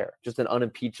unimpeachable player, just an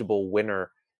unimpeachable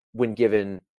winner when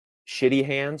given shitty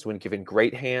hands, when given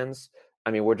great hands.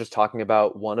 I mean, we're just talking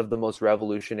about one of the most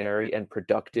revolutionary and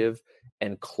productive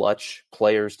and clutch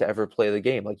players to ever play the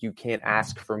game. Like, you can't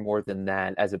ask for more than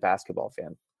that as a basketball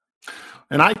fan.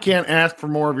 And I can't ask for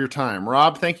more of your time.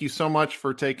 Rob, thank you so much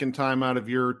for taking time out of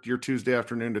your Tuesday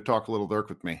afternoon to talk a little Dirk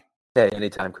with me. Hey,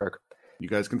 anytime, Kirk. You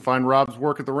guys can find Rob's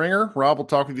work at The Ringer. Rob, will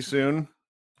talk with you soon.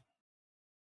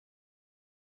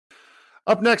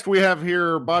 Up next, we have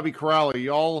here Bobby Corrali.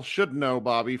 Y'all should know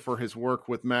Bobby for his work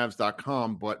with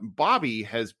Mavs.com, but Bobby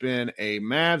has been a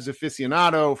Mavs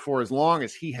aficionado for as long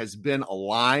as he has been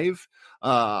alive.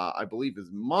 I believe his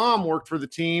mom worked for the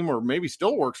team, or maybe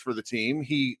still works for the team.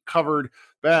 He covered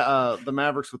the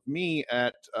Mavericks with me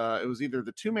at, it was either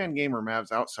the two-man game or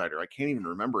Mavs Outsider. I can't even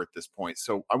remember at this point.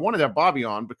 So I wanted to have Bobby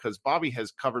on because Bobby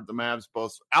has covered the Mavs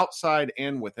both outside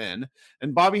and within.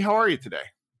 And Bobby, how are you today?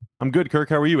 I'm good, Kirk.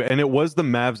 How are you? And it was the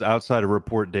Mavs Outsider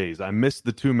Report days. I missed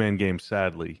the two-man game,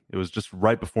 sadly. It was just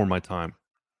right before my time.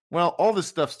 Well, all this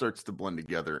stuff starts to blend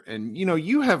together. And, you know,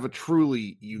 you have a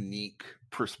truly unique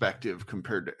perspective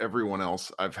compared to everyone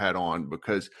else I've had on,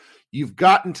 because you've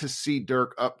gotten to see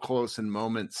Dirk up close in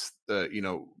moments, you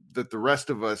know, that the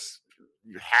rest of us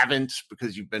haven't,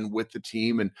 because you've been with the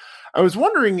team. And I was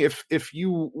wondering if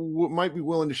you might be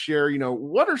willing to share, you know,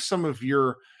 what are some of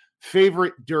your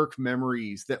favorite Dirk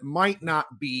memories that might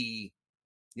not be,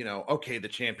 you know, okay, the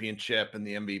championship and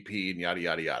the MVP and yada,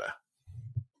 yada, yada.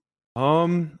 I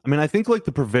mean, I think like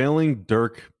the prevailing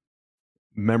Dirk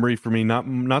memory for me,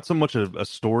 not so much a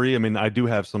story. I mean, I do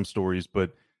have some stories,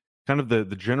 but kind of the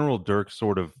general Dirk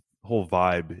sort of whole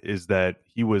vibe is that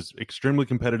he was extremely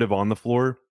competitive on the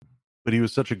floor, but he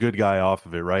was such a good guy off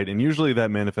of it, right? And usually that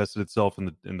manifested itself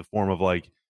in the form of, like,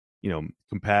 you know,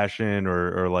 compassion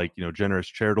or like, you know, generous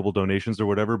charitable donations or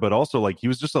whatever, but also like he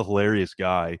was just a hilarious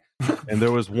guy. And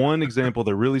there was one example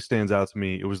that really stands out to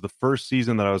me. It was the first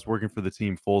season that I was working for the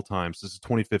team full time. So this is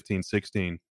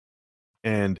 2015-16.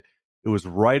 And it was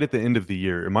right at the end of the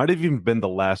year. It might have even been the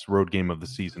last road game of the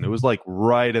season. It was like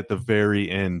right at the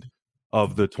very end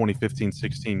of the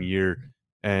 2015-16 year.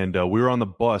 And we were on the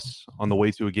bus on the way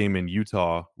to a game in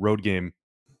Utah, road game.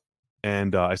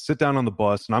 And I sit down on the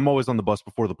bus, and I'm always on the bus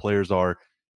before the players are.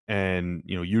 And,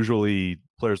 you know, usually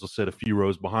players will sit a few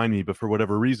rows behind me, but for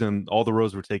whatever reason, all the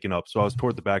rows were taken up. So I was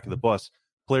toward the back of the bus.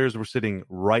 Players were sitting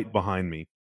right behind me.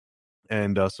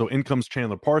 And so in comes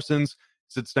Chandler Parsons,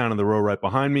 sits down in the row right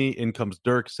behind me. In comes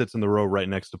Dirk, sits in the row right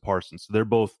next to Parsons. So they're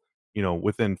both,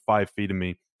 within 5 feet of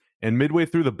me. And midway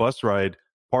through the bus ride,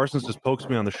 Parsons just pokes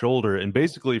me on the shoulder. And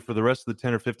basically for the rest of the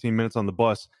 10 or 15 minutes on the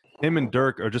bus, him and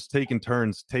Dirk are just taking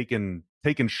turns, taking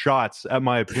shots at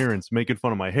my appearance, making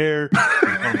fun of my hair,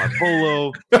 making fun of my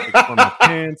polo, making fun of my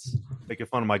pants, making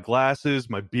fun of my glasses,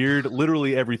 my beard,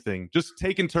 literally everything. Just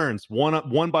taking turns,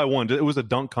 one by one. It was a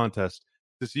dunk contest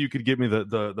to see who could give me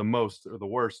the most or the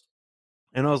worst.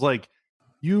 And I was like,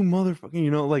 you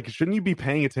motherfucking, shouldn't you be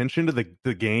paying attention to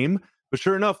the game? But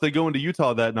sure enough, they go into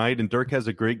Utah that night, and Dirk has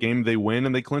a great game. They win,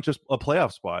 and they clinch a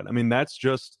playoff spot. I mean, that's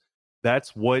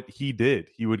what he did.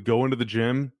 He would go into the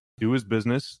gym, do his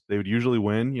business. They would usually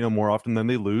win, more often than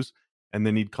they lose. And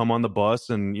then he'd come on the bus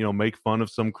and, make fun of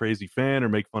some crazy fan or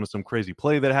make fun of some crazy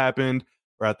play that happened.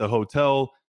 Or at the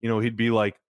hotel, he'd be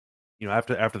like,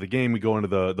 after the game, we go into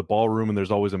the ballroom, and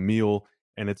there's always a meal,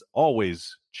 and it's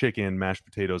always chicken, mashed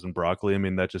potatoes, and broccoli. I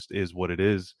mean, that just is what it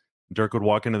is. Dirk would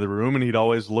walk into the room, and he'd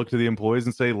always look to the employees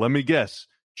and say, let me guess,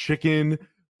 chicken,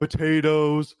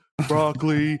 potatoes,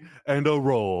 broccoli, and a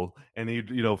roll. And he'd,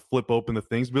 flip open the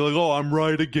things, be like, oh, I'm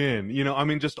right again.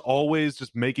 Just always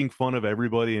just making fun of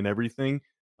everybody and everything.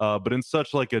 But in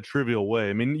such like a trivial way.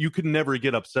 I mean, you could never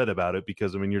get upset about it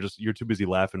because, you're too busy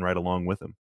laughing right along with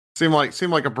him. Seem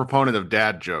like a proponent of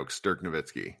dad jokes, Dirk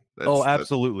Nowitzki.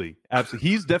 Absolutely. Absolutely.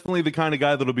 He's definitely the kind of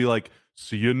guy that'll be like,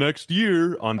 see you next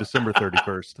year on December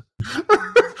 31st.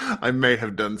 I may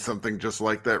have done something just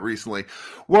like that recently.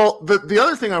 Well, the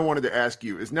other thing I wanted to ask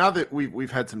you is, now that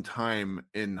we've had some time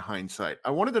in hindsight,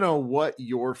 I wanted to know what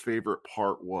your favorite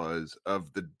part was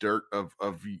of the Dirk of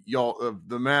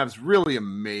the Mavs' really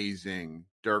amazing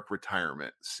Dirk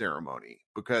retirement ceremony,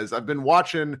 because I've been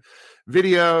watching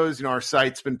videos, our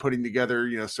site's been putting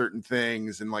together, certain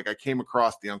things. And I came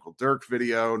across the Uncle Dirk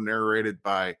video narrated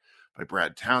by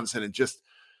Brad Townsend, and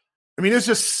it's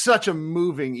just such a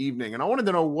moving evening. And I wanted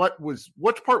to know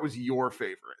which part was your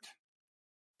favorite?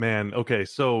 Man, okay.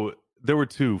 So there were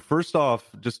two. First off,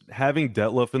 just having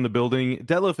Detlef in the building,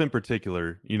 Detlef in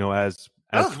particular, as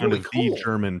kind really of cool. the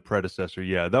German predecessor.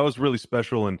 Yeah, that was really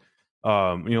special. And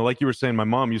like you were saying, my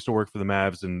mom used to work for the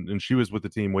Mavs, and she was with the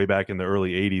team way back in the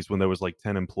early 80s when there was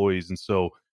 10 employees. And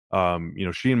so,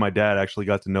 she and my dad actually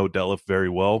got to know Detlef very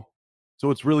well.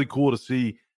 So it's really cool to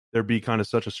see there be kind of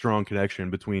such a strong connection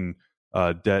between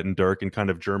Det and Dirk and kind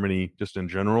of Germany just in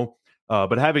general.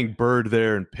 But having Bird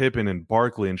there and Pippen and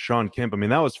Barkley and Sean Kemp,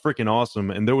 that was freaking awesome.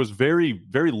 And there was very,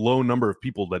 very low number of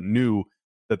people that knew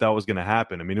that was going to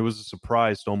happen. It was a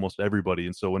surprise to almost everybody.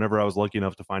 And so whenever I was lucky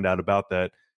enough to find out about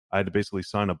that, I had to basically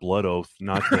sign a blood oath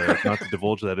not to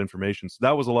divulge that information. So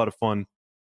that was a lot of fun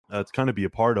to kind of be a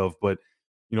part of. But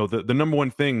the number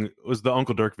one thing was the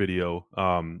Uncle Dirk video.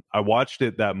 I watched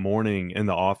it that morning in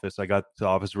the office. I got to the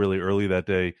office really early that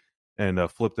day and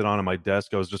flipped it on at my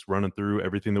desk. I was just running through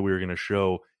everything that we were going to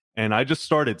show, and I just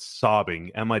started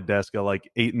sobbing at my desk at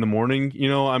 8 a.m.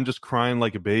 I'm just crying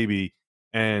like a baby.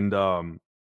 And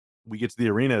we get to the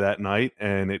arena that night,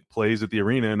 and it plays at the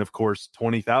arena, and of course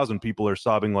 20,000 people are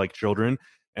sobbing like children.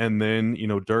 And then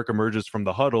Dirk emerges from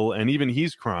the huddle, and even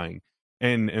he's crying.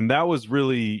 And that was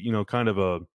really,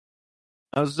 that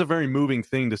was just a very moving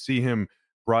thing to see him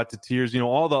brought to tears.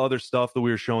 All the other stuff that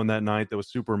we were showing that night that was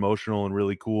super emotional and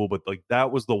really cool, but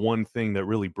that was the one thing that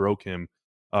really broke him.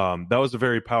 That was a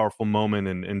very powerful moment,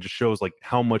 and just shows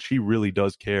how much he really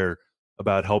does care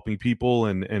about helping people,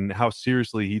 and how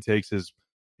seriously he takes his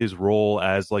role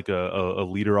as a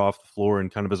leader off the floor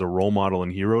and kind of as a role model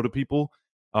and hero to people.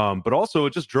 But also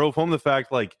it just drove home the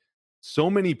fact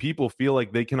so many people feel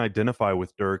like they can identify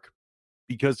with Dirk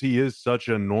because he is such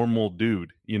a normal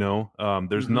dude.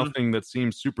 There's nothing that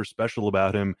seems super special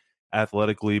about him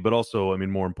athletically, but also,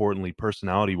 more importantly,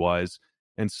 personality wise.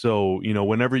 And so,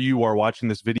 whenever you are watching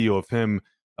this video of him,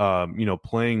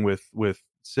 playing with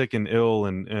sick and ill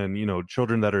and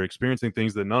children that are experiencing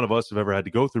things that none of us have ever had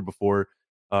to go through before.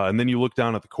 And then you look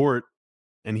down at the court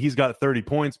and he's got 30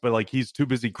 points, but he's too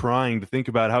busy crying to think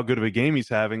about how good of a game he's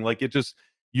having.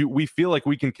 We feel like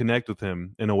we can connect with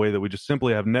him in a way that we just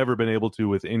simply have never been able to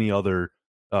with any other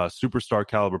superstar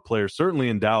caliber player, certainly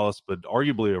in Dallas, but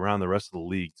arguably around the rest of the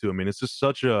league too. It's just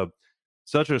such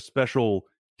a special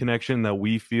connection that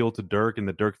we feel to Dirk and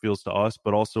that Dirk feels to us,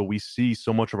 but also we see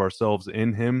so much of ourselves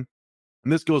in him.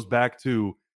 And this goes back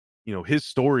to, his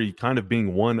story kind of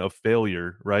being one of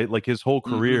failure, right? His whole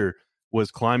career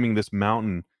was climbing this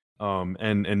mountain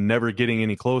and never getting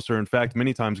any closer. In fact,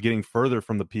 many times getting further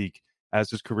from the peak as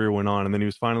his career went on. And then he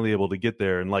was finally able to get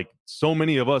there. And so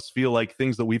many of us feel like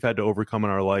things that we've had to overcome in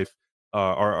our life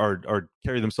are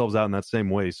carry themselves out in that same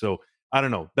way. So I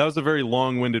don't know. That was a very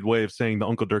long-winded way of saying the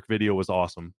Uncle Dirk video was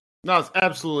awesome. No, it's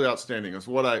absolutely outstanding. That's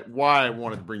why I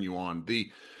wanted to bring you on.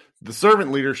 The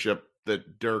servant leadership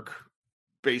that Dirk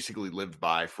basically lived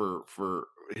by for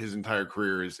his entire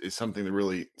career is something that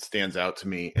really stands out to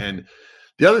me. And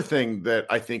the other thing that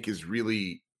I think is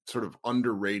really sort of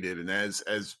underrated, and as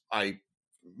I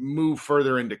move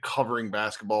further into covering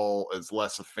basketball as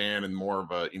less a fan and more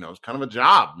of a, it's kind of a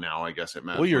job now, I guess it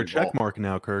matters. Well, you're a check mark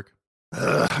now, Kirk.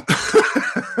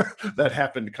 That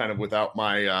happened kind of without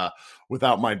my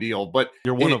deal, but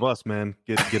you're one of us, man.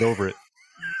 Get over it.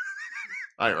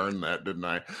 I earned that, didn't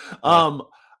I?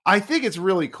 I think it's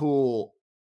really cool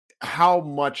how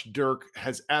much Dirk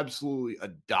has absolutely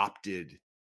adopted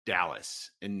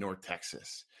Dallas in North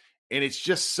Texas. And it's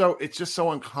just so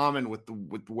uncommon with the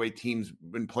way teams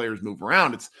and players move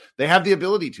around. They have the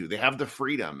ability to, they have the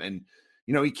freedom. And,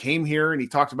 he came here and he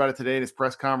talked about it today in his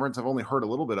press conference. I've only heard a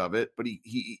little bit of it, but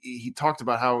he talked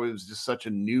about how it was just such a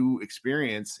new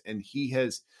experience. And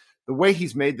the way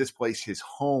he's made this place his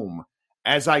home.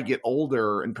 As I get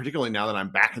older, and particularly now that I'm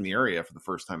back in the area for the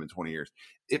first time in 20 years,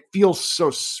 it feels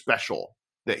so special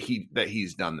that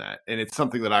he's done that. And it's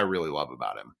something that I really love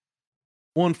about him.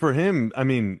 Well, and for him, I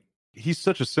mean, he's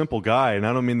such a simple guy, and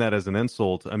I don't mean that as an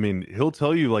insult. I mean, he'll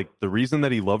tell you, like, the reason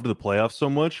that he loved the playoffs so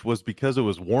much was because it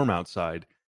was warm outside,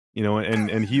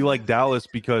 and he liked Dallas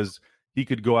because he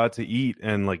could go out to eat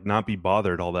and, like, not be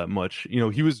bothered all that much.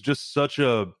 He was just such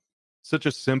a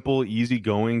simple,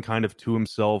 easygoing, kind of to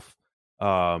himself,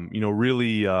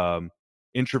 really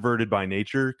introverted by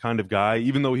nature kind of guy,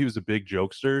 even though he was a big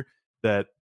jokester, that,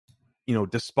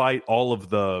 despite all of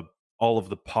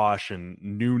the posh and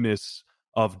newness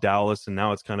of Dallas, and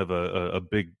now it's kind of a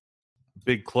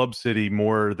big club city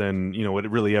more than, it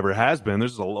really ever has been.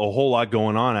 There's a whole lot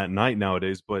going on at night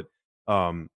nowadays, but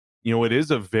it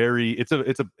is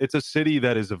it's a city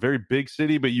that is a very big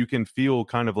city, but you can feel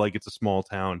kind of like it's a small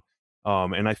town.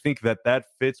 And I think that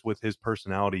fits with his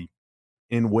personality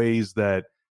in ways that,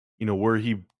 were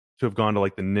he to have gone to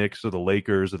like the Knicks or the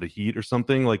Lakers or the Heat or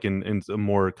something, like in a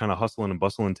more kind of hustling and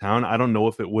bustling town, I don't know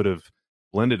if it would have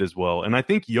blended as well. And I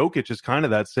think Jokic is kind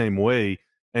of that same way,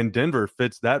 and Denver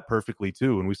fits that perfectly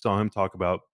too. And we saw him talk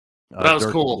about that was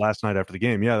Dirk cool last night after the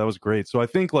game. Yeah, that was great. So I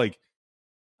think, like,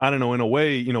 I don't know, in a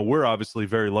way, we're obviously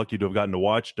very lucky to have gotten to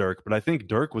watch Dirk, but I think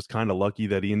Dirk was kind of lucky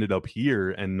that he ended up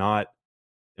here and not,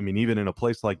 even in a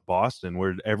place like Boston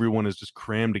where everyone is just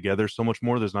crammed together so much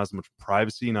more. There's not as much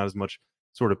privacy, not as much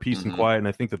sort of peace and quiet. And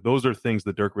I think that those are things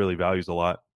that Dirk really values a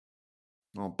lot.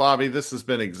 Well, Bobby, this has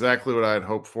been exactly what I had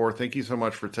hoped for. Thank you so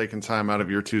much for taking time out of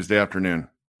your Tuesday afternoon.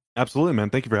 Absolutely, man.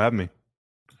 Thank you for having me.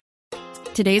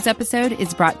 Today's episode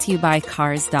is brought to you by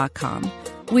Cars.com.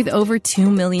 With over 2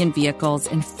 million vehicles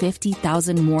and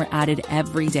 50,000 more added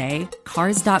every day,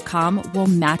 Cars.com will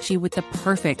match you with the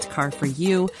perfect car for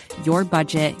you, your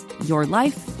budget, your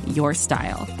life, your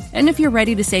style. And if you're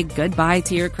ready to say goodbye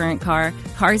to your current car,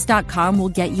 Cars.com will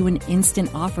get you an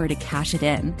instant offer to cash it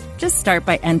in. Just start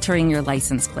by entering your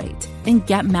license plate and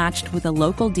get matched with a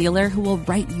local dealer who will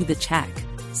write you the check.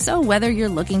 So whether you're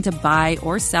looking to buy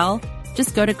or sell,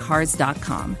 just go to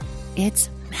Cars.com. It's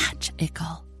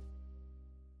magical.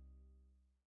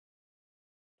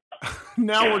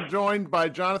 Now we're joined by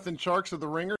Jonathan Sharks of The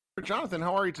Ringer. Jonathan,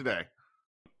 how are you today?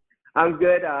 I'm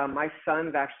good. My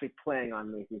son's actually playing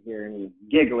on me here, and he's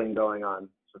giggling going on.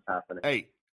 That's what's happening. Hey,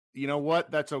 you know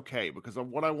what? That's okay, because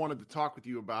what I wanted to talk with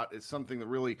you about is something that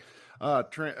really I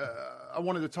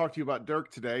wanted to talk to you about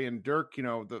Dirk today. And Dirk,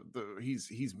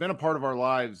 he's been a part of our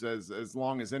lives as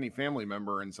long as any family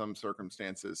member in some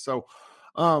circumstances. So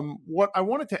what I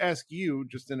wanted to ask you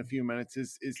just in a few minutes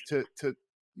is to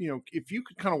if you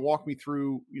could kind of walk me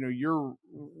through,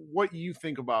 what you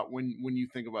think about when you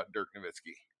think about Dirk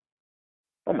Nowitzki.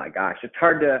 Oh my gosh, it's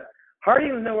hard to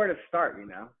even know where to start.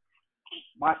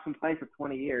 Watched him play for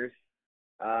 20 years.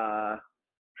 Trying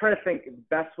to think the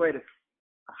best way to.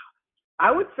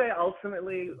 I would say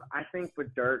ultimately, I think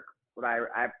with Dirk, what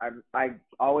I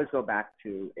always go back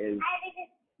to is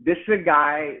this is a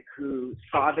guy who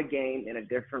saw the game in a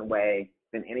different way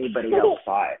than anybody else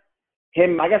saw it.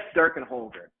 I guess Dirk and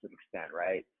Holger to an extent,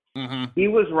 right? Mm-hmm. He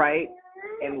was right,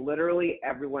 and literally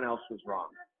everyone else was wrong.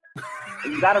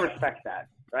 And you got to respect that,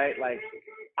 right? Like,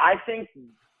 I think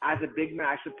as a big man,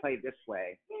 I should play this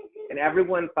way. And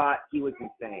everyone thought he was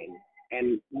insane,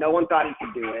 and no one thought he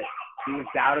could do it. He was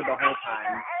doubted the whole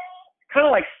time. Kind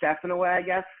of like Steph in a way, I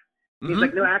guess. He's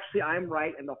like, no, actually, I'm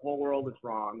right, and the whole world is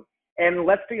wrong. And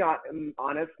let's be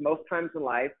honest, most times in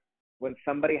life, when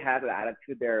somebody has an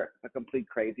attitude, they're a complete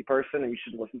crazy person and you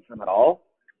shouldn't listen to them at all.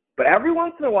 But every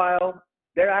once in a while,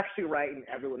 they're actually right and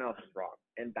everyone else is wrong.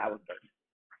 And that was Dirk.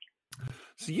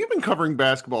 So you've been covering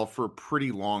basketball for a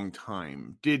pretty long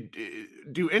time.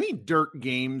 Do any Dirk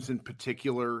games in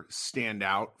particular stand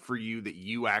out for you that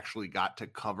you actually got to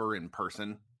cover in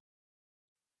person?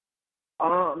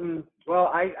 Well,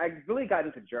 I really got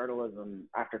into journalism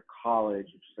after college,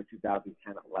 which was like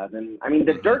 2010, 11. I mean,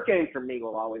 the Dirk game for me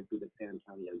will always be the San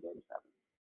Antonio Game 7.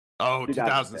 Oh,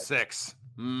 2006.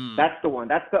 That's the one.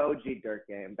 That's the OG Dirk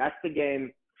game. That's the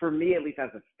game, for me at least as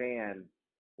a fan,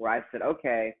 where I said,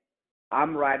 okay,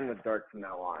 I'm riding with Dirk from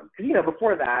now on. Because,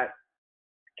 before that,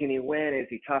 can he win? Is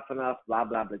he tough enough? Blah,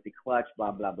 blah, blah. Is he clutch?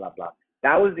 Blah, blah, blah, blah.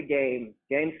 That was the game,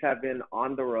 Game 7,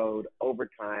 on the road,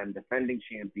 overtime, defending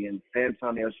champions, San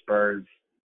Antonio Spurs,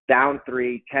 down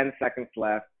 3, 10 seconds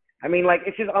left. I mean,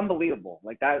 it's just unbelievable.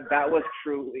 That was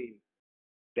truly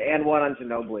the and one on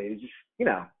Ginobili. It's just,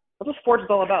 that's what sports is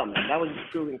all about, man. That was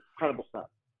just truly incredible stuff.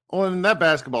 Well, and that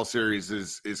basketball series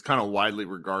is kind of widely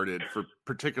regarded for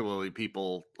particularly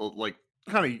people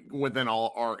kind of within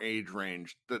all our age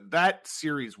range. That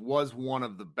series was one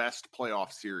of the best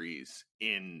playoff series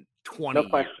in 20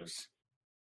 years.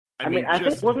 I mean, I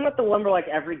think, wasn't that the one where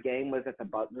every game was at the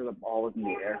buzzer, the ball was in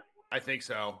the air? I think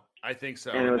so. And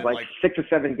it was 6 or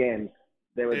 7 games.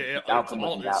 They were all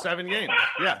 7 games.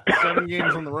 Yeah, 7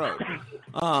 games on the road.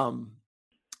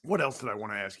 What else did I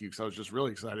want to ask you? Because I was just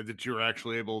really excited that you were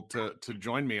actually able to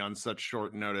join me on such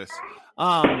short notice.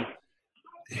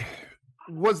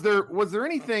 Was there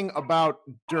anything about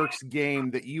Dirk's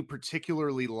game that you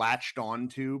particularly latched on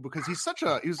to? Because he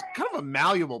was kind of a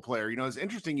malleable player. It's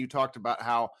interesting you talked about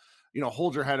how,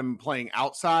 Holger had him playing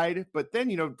outside, but then,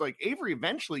 Avery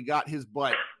eventually got his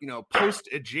butt, post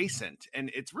adjacent. And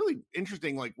it's really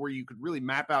interesting, where you could really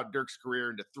map out Dirk's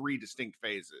career into 3 distinct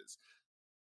phases.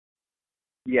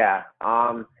 Yeah.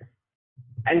 In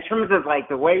terms of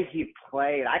the way he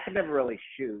played, I could never really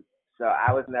shoot. So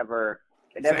I was never,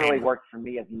 it never really worked for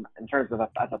me in terms of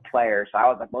as a player. So I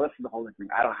was like, well, this is the whole thing.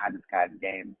 I don't have this kind of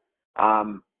game. I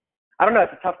don't know.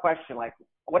 It's a tough question.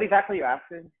 What exactly are you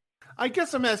asking? I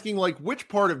guess I'm asking, which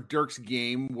part of Dirk's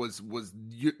game was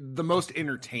the most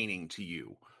entertaining to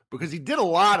you? Because he did a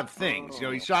lot of things.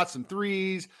 He shot some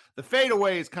threes. The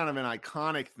fadeaway is kind of an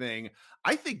iconic thing.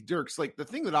 I think Dirk's the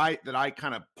thing that I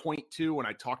kind of point to when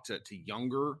I talk to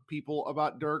younger people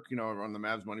about Dirk, on the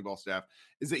Mavs Moneyball staff,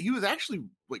 is that he was actually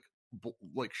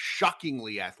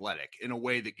shockingly athletic in a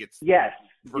way that gets forgotten.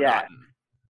 Yes.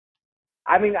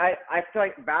 I mean, I feel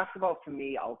like basketball to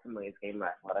me ultimately is game of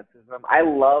athleticism. I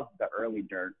love the early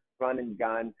Dirk, run and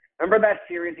gun. Remember that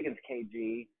series against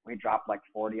KG where he dropped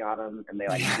 40 on him and they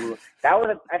blew?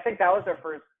 I think that was their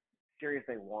first series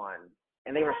they won.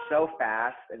 And they were so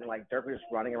fast and Dirk was just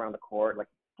running around the court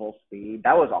full speed.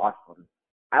 That was awesome.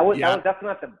 That was definitely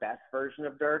not the best version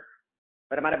of Dirk,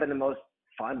 but it might have been the most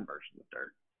fun version of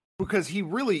Dirk. Because he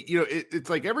really,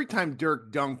 it's every time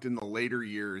Dirk dunked in the later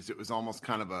years, it was almost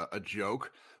kind of a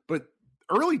joke. But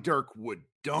early Dirk would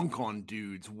dunk on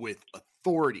dudes with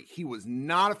authority. He was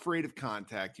not afraid of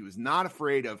contact. He was not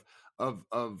afraid of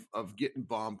getting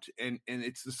bumped. And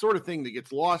it's the sort of thing that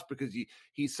gets lost because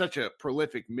he's such a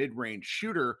prolific mid-range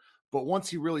shooter. But once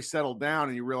he really settled down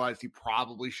and he realized he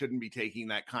probably shouldn't be taking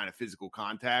that kind of physical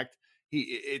contact,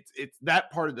 it's that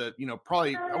part of the,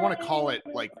 probably I want to call it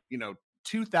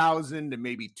 2000 to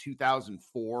maybe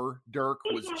 2004 Dirk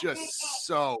was just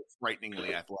so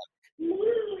frighteningly athletic.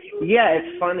 Yeah,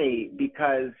 it's funny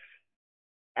because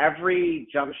every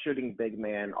jump shooting big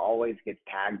man always gets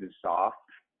tagged as soft.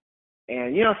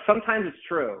 And, sometimes it's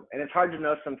true. And it's hard to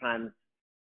know sometimes.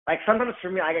 Sometimes for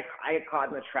me, I get caught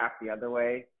in the trap the other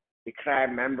way because I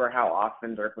remember how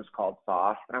often Dirk was called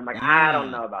soft. And I'm I don't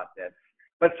know about this.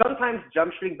 But sometimes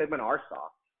jump shooting big men are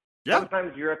soft. Yeah.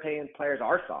 Sometimes European players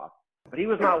are soft. But he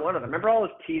was not one of them. Remember all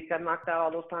his teeth got knocked out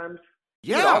all those times?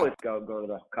 Yeah. He'd always go to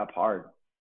the cup hard.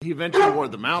 He eventually wore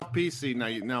the mouthpiece. See,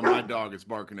 now my dog is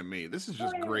barking at me. This is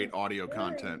just great audio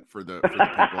content for the people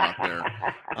out there.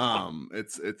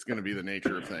 It's going to be the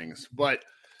nature of things. But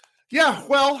yeah,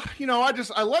 well,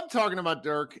 I love talking about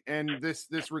Dirk, and this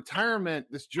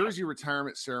jersey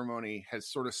retirement ceremony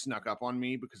has sort of snuck up on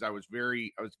me because I was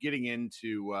getting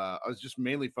into I was just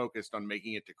mainly focused on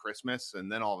making it to Christmas,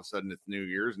 and then all of a sudden it's New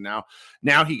Year's. And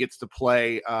now he gets to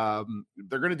play.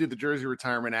 They're going to do the jersey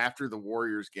retirement after the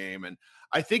Warriors game, and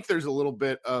I think there's a little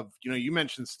bit of, you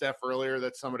mentioned Steph earlier.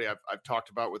 That's somebody I've talked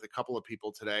about with a couple of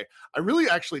people today. I really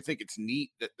actually think it's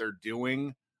neat that they're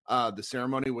doing the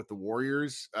ceremony with the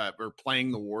Warriors or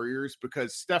playing the Warriors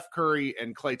because Steph Curry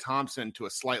and Klay Thompson, to a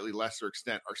slightly lesser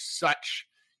extent, are such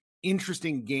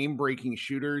interesting game-breaking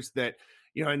shooters that,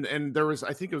 and there was,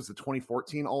 I think it was the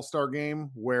 2014 All-Star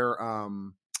game where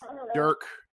Dirk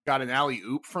got an alley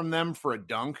oop from them for a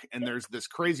dunk, and there's this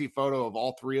crazy photo of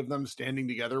all three of them standing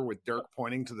together with Dirk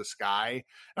pointing to the sky.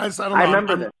 I don't know. I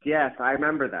remember this. Yes, I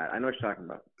remember that. I know what you're talking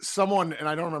about. Someone, and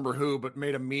I don't remember who, but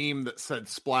made a meme that said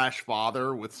Splash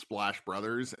Father with Splash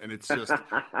Brothers, and it's just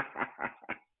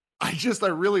I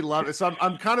really love it. So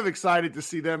I'm kind of excited to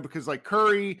see them because like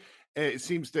Curry, it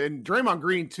seems to, and Draymond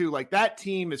Green too, like that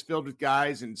team is filled with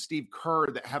guys and Steve Kerr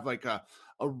that have like a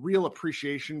real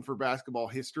appreciation for basketball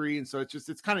history. And so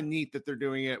it's kind of neat that they're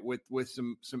doing it with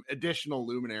some additional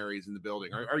luminaries in the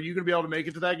building. Are you going to be able to make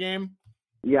it to that game?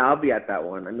 Yeah, I'll be at that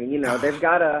one. I mean,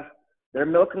 they're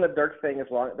milking the Dirk thing as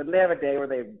long. Didn't they have a day where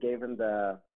they gave him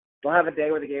they'll have a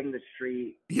day where they gave him the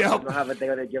street. Yep. They'll have a day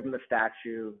where they give him the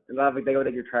statue. And they'll have a day where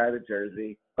they try the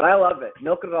jersey. But I love it.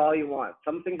 Milk it all you want.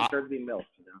 Some things deserve to be milked,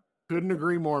 Couldn't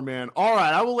agree more, man. All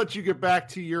right, I will let you get back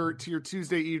to your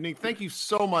Tuesday evening. Thank you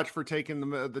so much for taking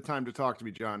the time to talk to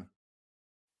me, John.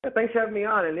 Yeah, thanks for having me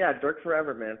on. And yeah, Dirk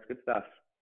forever, man. It's good stuff.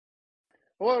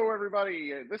 Hello,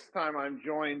 everybody. This time I'm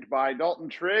joined by Dalton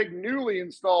Trigg, newly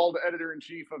installed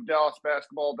editor-in-chief of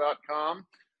DallasBasketball.com.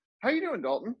 How you doing,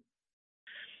 Dalton?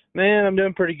 Man, I'm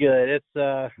doing pretty good.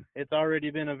 It's already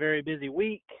been a very busy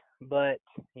week, but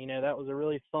that was a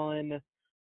really fun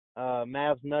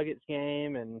Mavs Nuggets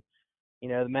game, and the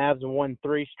Mavs have won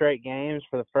 3 straight games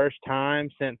for the first time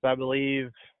since I believe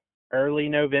early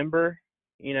November.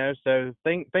 So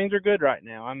things are good right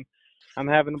now. I'm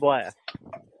having a blast.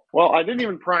 Well, I didn't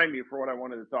even prime you for what I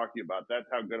wanted to talk to you about. That's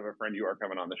how good of a friend you are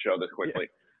coming on the show this quickly.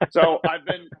 Yeah. So I've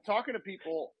been talking to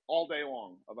people all day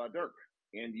long about Dirk,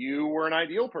 and you were an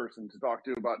ideal person to talk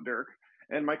to about Dirk.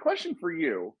 And my question for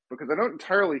you, because I don't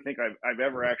entirely think I've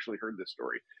ever actually heard this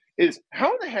story, is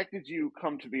how the heck did you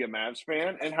come to be a Mavs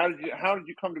fan, and how did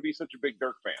you come to be such a big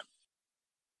Dirk fan?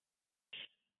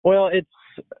 Well,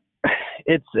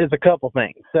 it's a couple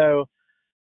things. So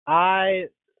I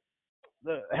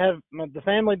have the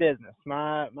family business.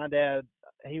 My dad,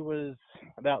 he was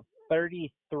about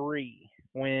 33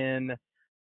 when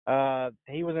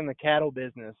he was in the cattle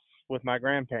business with my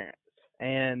grandparents,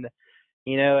 and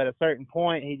at a certain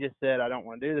point he just said, I don't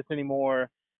want to do this anymore.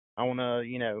 I want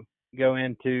to go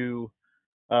into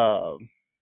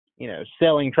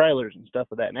selling trailers and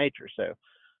stuff of that nature. So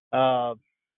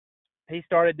he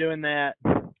started doing that.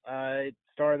 It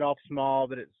started off small,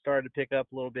 but it started to pick up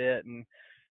a little bit. And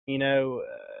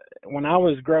when I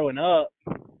was growing up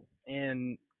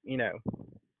in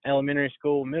elementary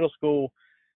school, middle school,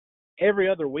 every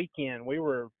other weekend we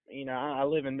were, I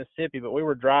live in Mississippi, but we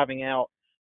were driving out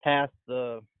past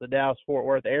the Dallas-Fort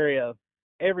Worth area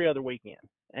every other weekend.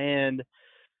 And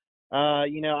I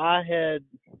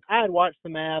had watched the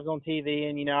Mavs on TV,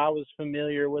 and I was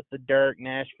familiar with the Dirk,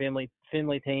 Nash, Finley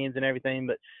teams and everything,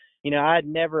 but I had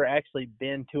never actually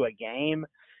been to a game.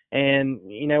 And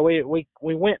we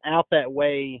went out that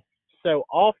way so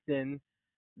often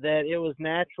that it was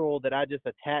natural that I just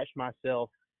attached myself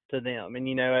to them. And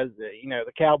as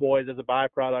the Cowboys as a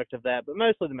byproduct of that, but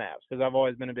mostly the Mavs, because I've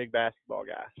always been a big basketball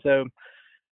guy. So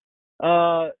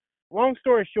long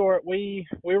story short, we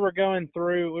were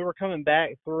coming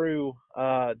back through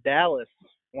Dallas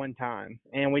one time,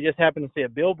 and we just happened to see a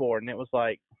billboard, and it was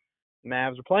like,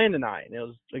 Mavs are playing tonight, and it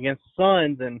was against the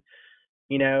Suns. And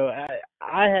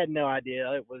I had no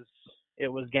idea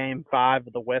it was Game 5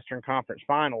 of the Western Conference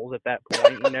Finals at that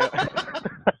point.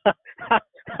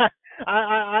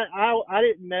 I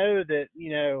didn't know that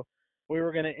we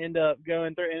were going to end up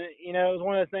going through, and it was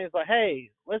one of those things like,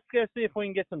 hey, let's go see if we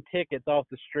can get some tickets off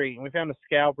the street. And we found a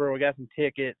scalper. We got some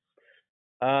tickets.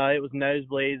 It was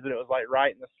nosebleeds, but it was like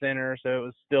right in the center, so it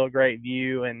was still a great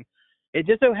view. And it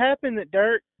just so happened that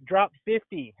Dirk dropped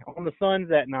 50 on the Suns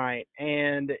that night,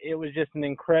 and it was just an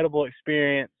incredible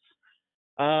experience.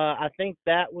 I think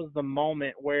that was the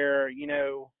moment where,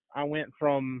 I went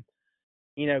from,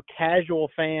 casual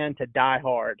fan to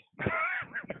diehard.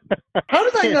 How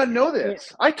did I not know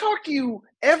this? I talk to you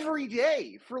every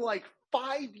day for like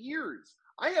 5 years.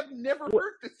 I have never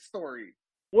heard this story.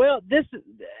 Well,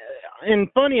 and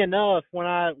funny enough, when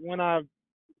I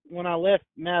left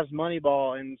Mavs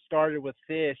Moneyball and started with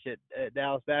Fish at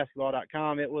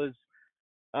DallasBasketball.com, it was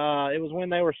when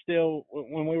we were still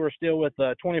with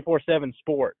 24/7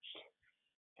 Sports,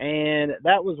 and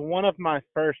that was one of my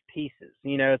first pieces.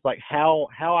 It's like how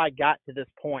I got to this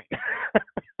point.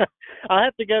 I'll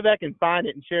have to go back and find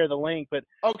it and share the link, but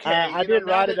okay, I did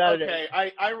write about it. Okay,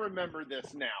 I remember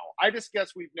this now. I just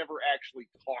guess we've never actually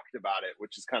talked about it,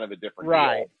 which is kind of a different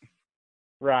deal.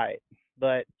 Right.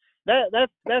 But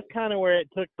that's kind of where it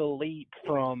took the leap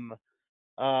from,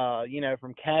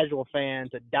 from casual fan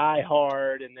to die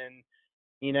hard, and then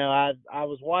I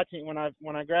was watching when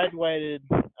I graduated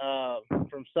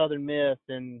from Southern Miss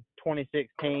in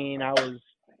 2016.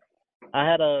 I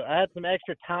had some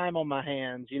extra time on my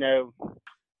hands,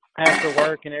 after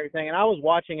work and everything, and I was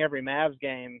watching every Mavs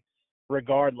game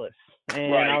regardless.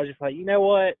 And Right. I was just like, you know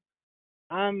what?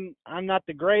 I'm not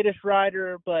the greatest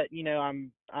writer, but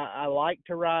I like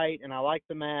to write and I like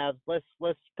the Mavs.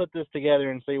 Let's put this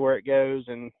together and see where it goes.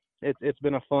 And it's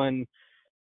been a fun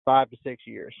 5 to 6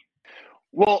 years.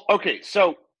 Well, okay,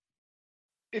 so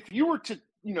if you were to,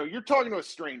 you're talking to a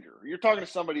stranger, you're talking to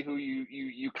somebody who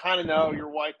you kind of know, your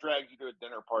wife drags you to a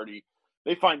dinner party,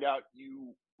 they find out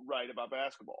you write about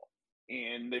basketball,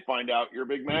 and they find out you're a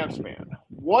big Mavs fan.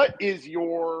 What is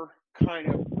your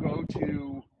kind of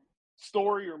go-to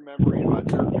story or memory about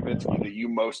Dirk Nowitzki that you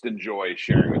most enjoy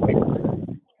sharing with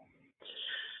people?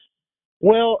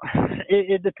 Well,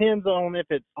 it depends on if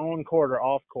it's on court or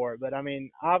off court. But I mean,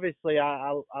 obviously,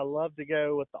 I love to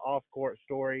go with the off court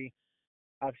story.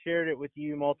 I've shared it with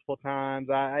you multiple times.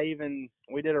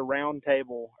 We did a round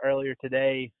table earlier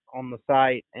today on the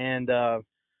site, and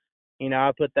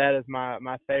I put that as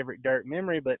my favorite Dirk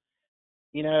memory. But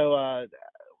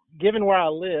given where I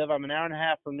live, I'm an hour and a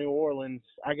half from New Orleans.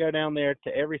 I go down there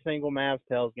to every single Mavs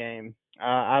Tales game.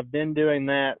 I've been doing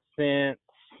that since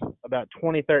about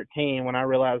 2013 when I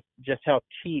realized just how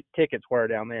cheap tickets were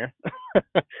down there.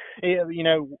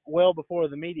 Well before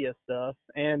the media stuff.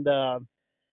 And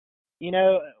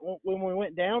when we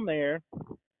went down there,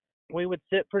 we would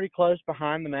sit pretty close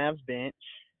behind the Mavs bench,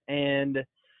 and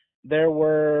there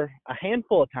were a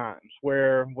handful of times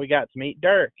where we got to meet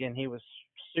Dirk, and he was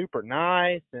super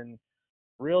nice and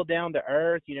real down to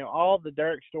earth. All the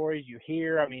Dirk stories you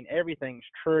hear, I mean, everything's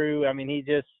true. I mean,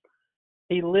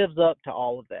 he lives up to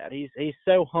all of that. He's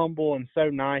so humble and so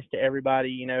nice to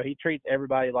everybody. He treats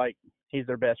everybody like he's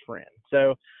their best friend.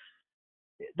 So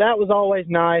that was always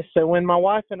nice. So when my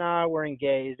wife and I were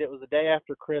engaged, it was the day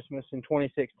after Christmas in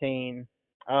 2016.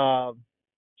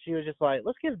 She was just like,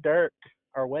 let's give Dirk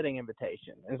our wedding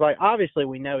invitation. It's like, obviously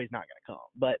we know he's not going to come,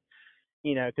 but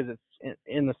because it's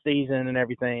in the season and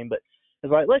everything, but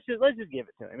it's like, let's just give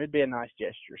it to him. It'd be a nice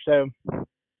gesture. So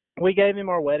we gave him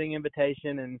our wedding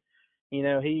invitation, and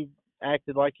he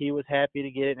acted like he was happy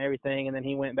to get it and everything. And then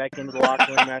he went back into the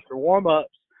locker room after warm-ups.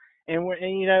 And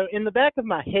in the back of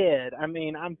my head, I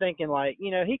mean, I'm thinking like,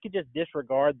 he could just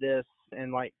disregard this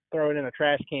and like throw it in a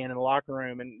trash can in the locker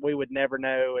room, and we would never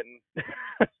know.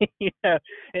 And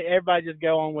everybody just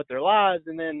go on with their lives.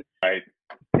 And then right.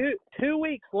 two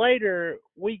weeks later,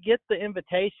 we get the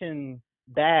invitation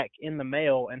back in the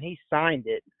mail, and he signed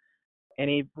it, and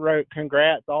he wrote,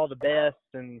 "Congrats, all the best,"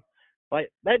 and like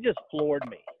that just floored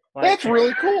me. Like, that's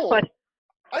really cool.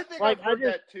 I think I've heard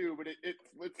that too, but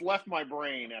it's left my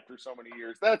brain after so many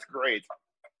years. That's great.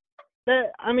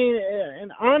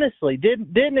 And honestly,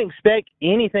 didn't expect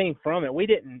anything from it. We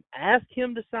didn't ask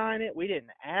him to sign it. We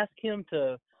didn't ask him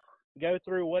to go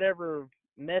through whatever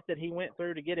method he went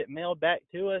through to get it mailed back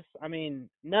to us. I mean,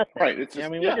 nothing. Right. It's just,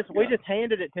 we just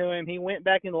handed it to him. He went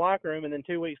back in the locker room, and then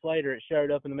 2 weeks later, it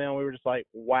showed up in the mail. And we were just like,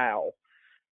 wow.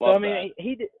 Love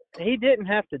he didn't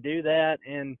have to do that,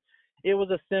 and it was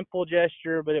a simple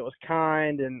gesture, but it was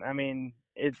kind. And I mean,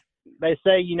 they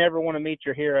say you never want to meet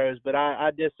your heroes, but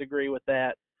I disagree with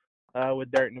that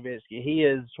with Dirk Nowitzki. He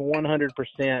is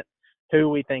 100% who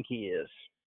we think he is.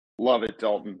 Love it,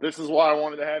 Dalton. This is why I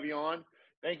wanted to have you on.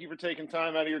 Thank you for taking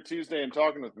time out of your Tuesday and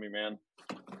talking with me, man.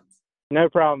 No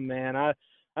problem, man. I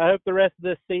hope the rest of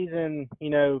this season,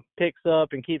 picks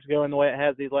up and keeps going the way it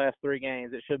has these last 3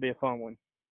 games. It should be a fun one.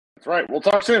 That's right. We'll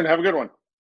talk soon. Have a good one.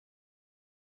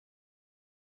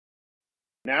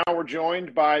 Now we're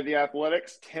joined by the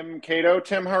Athletics' Tim Cato.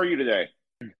 Tim, how are you today?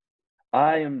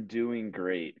 I am doing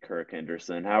great, Kirk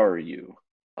Henderson. How are you?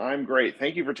 I'm great.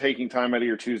 Thank you for taking time out of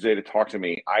your Tuesday to talk to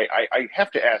me. I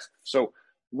have to ask, so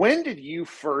when did you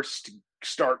first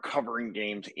start covering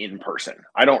games in person?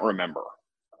 I don't remember.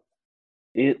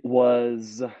 It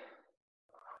was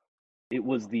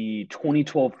the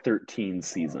 2012-13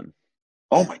 season.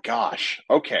 Oh my gosh.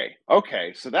 Okay.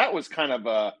 So that was kind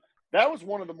of that was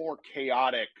one of the more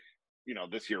chaotic,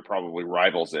 this year probably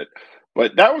rivals it,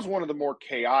 but that was one of the more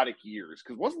chaotic years,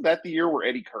 because wasn't that the year where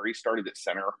Eddie Curry started at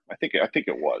center? I think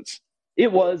it was.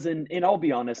 It was, and I'll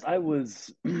be honest,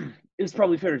 it's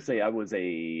probably fair to say I was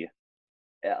a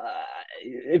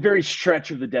very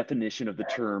stretch of the definition of the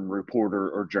term reporter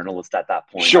or journalist at that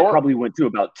point. Sure. I probably went to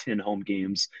about 10 home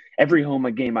games. Every home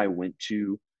game I went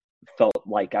to felt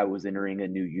like I was entering a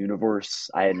new universe.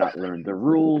 I had not learned the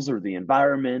rules or the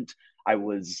environment. I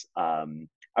was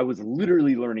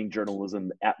literally learning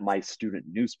journalism at my student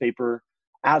newspaper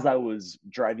as I was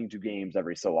driving to games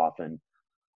every so often.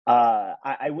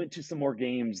 I went to some more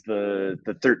games the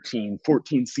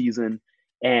 13-14 season,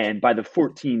 and by the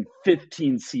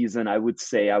 14-15 season, I would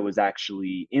say I was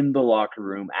actually in the locker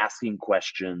room asking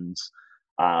questions,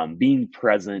 being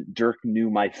present. Dirk knew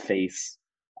my face,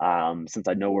 since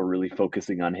I know we're really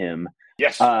focusing on him.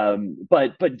 Yes.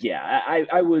 But yeah,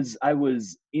 I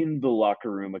was in the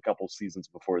locker room a couple seasons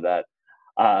before that.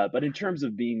 But in terms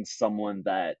of being someone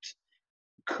that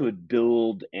could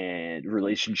build and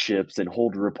relationships and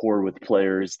hold rapport with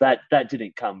players, that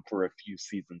didn't come for a few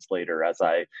seasons later, as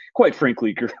I quite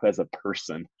frankly grew as a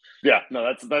person. Yeah,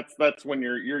 no, that's when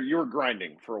you're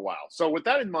grinding for a while. So with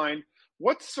that in mind,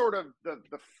 what's sort of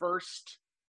the first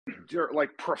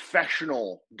like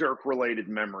professional Dirk related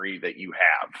memory that you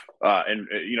have? And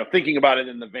thinking about it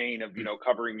in the vein of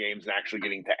covering games and actually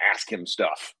getting to ask him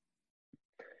stuff.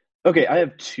 Okay, I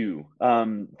have two.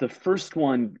 The first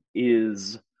one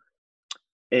is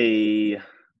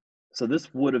so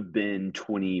this would have been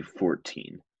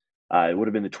 2014. It would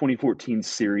have been the 2014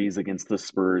 series against the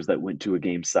Spurs that went to a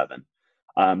Game 7.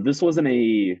 This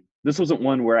wasn't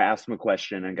one where I asked him a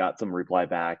question and got some reply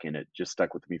back, and it just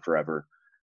stuck with me forever.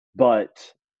 But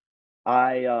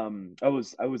I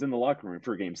was in the locker room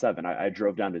for Game 7. I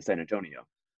drove down to San Antonio.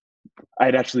 I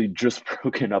had actually just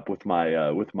broken up with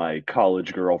my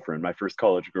college girlfriend, my first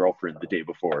college girlfriend, the day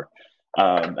before.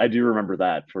 I do remember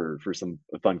that for some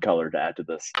fun color to add to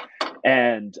this.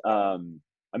 And I'm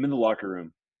in the locker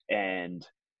room, and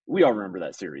we all remember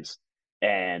that series.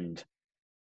 And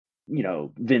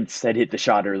Vince had hit the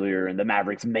shot earlier, and the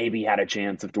Mavericks maybe had a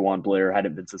chance if DeJuan Blair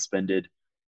hadn't been suspended.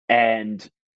 And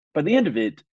by the end of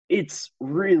it, it's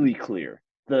really clear.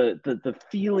 The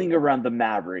feeling around the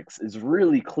Mavericks is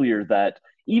really clear that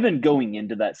even going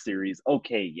into that series,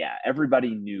 okay, yeah,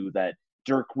 everybody knew that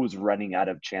Dirk was running out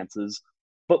of chances.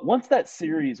 But once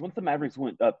the Mavericks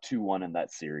went up 2-1 in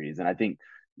that series, and I think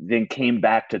then came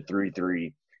back to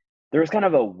 3-3, there was kind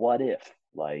of a what if,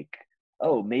 like,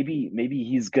 oh, maybe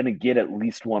he's going to get at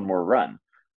least one more run.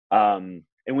 And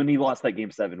when he lost that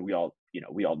Game 7, we all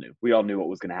knew what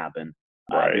was going to happen.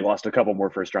 Right. They lost a couple more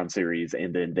first round series,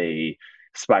 and then they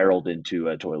spiraled into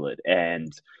a toilet.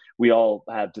 And we all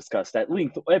have discussed at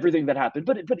length everything that happened.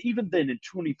 But even then in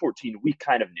 2014, we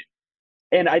kind of knew.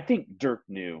 And I think Dirk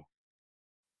knew.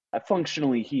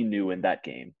 Functionally, he knew in that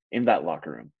game, in that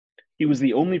locker room. He was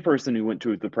the only person who went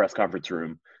to the press conference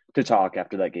room to talk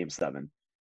after that Game 7.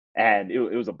 And it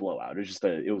was a blowout.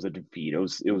 It was a defeat.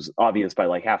 It was obvious by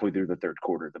like halfway through the third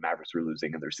quarter, the Mavericks were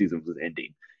losing and their season was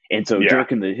ending. And so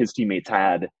Dirk and his teammates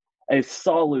had a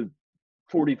solid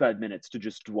 45 minutes to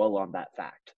just dwell on that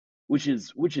fact, which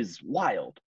is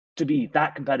wild, to be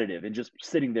that competitive and just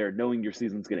sitting there knowing your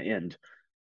season's going to end,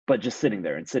 but just sitting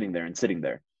there and sitting there and sitting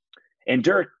there. And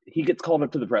Dirk, he gets called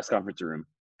up to the press conference room,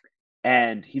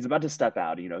 and he's about to step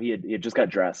out. He had just got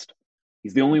dressed.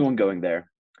 He's the only one going there.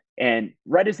 And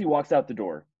right as he walks out the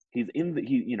door, he's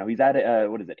at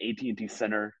AT&T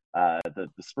Center, the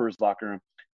Spurs locker room.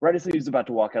 Right as he's about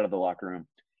to walk out of the locker room,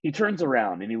 he turns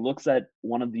around and he looks at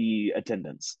one of the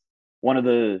attendants, one of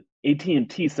the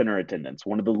AT&T Center attendants,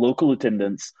 one of the local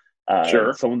attendants,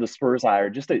 someone the Spurs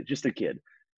hired, just a kid.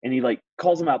 And he like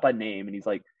calls him out by name, and he's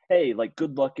like, "Hey, like,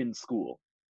 good luck in school."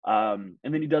 And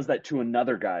then he does that to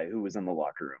another guy who was in the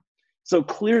locker room. So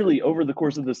clearly, over the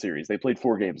course of the series, they played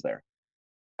 4 games there.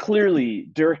 Clearly,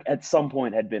 Dirk at some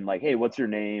point had been like, "Hey, what's your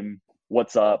name?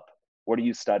 What's up? What are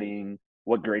you studying?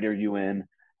 What grade are you in?"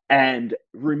 And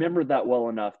remembered that well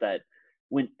enough that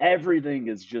when everything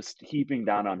is just heaping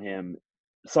down on him,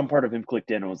 some part of him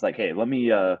clicked in and was like, "Hey, I'm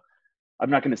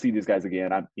not going to see these guys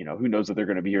again. Who knows if they're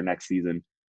going to be here next season.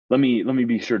 Let me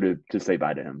be sure to say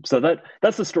bye to him." So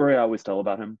that's the story I always tell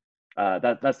about him.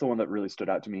 That's the one that really stood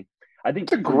out to me. I think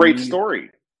it's a great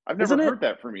story. I've never heard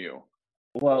that from you.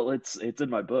 Well, it's in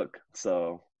my book,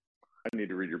 so I need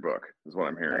to read your book, is what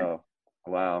I'm hearing. Oh,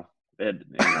 wow.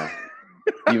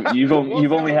 You've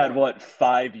only had what,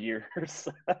 5 years?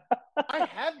 I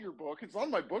have your book. It's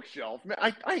on my bookshelf. Man,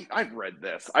 I've read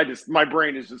this. My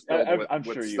brain is just filled I'm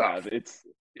with sure you stuff. have. It's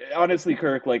honestly,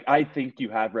 Kirk, like, I think you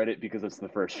have read it because it's the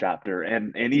first chapter,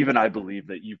 and even I believe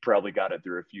that you've probably got it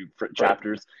through a few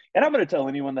chapters. And I'm going to tell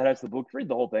anyone that has the book, read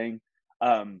the whole thing.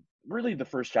 Really, the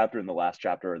first chapter and the last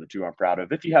chapter are the two I'm proud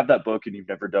of. If you have that book and you've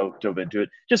never dove into it,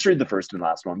 just read the first and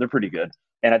last one. They're pretty good,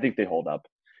 and I think they hold up.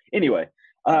 Anyway,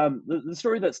 the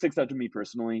story that sticks out to me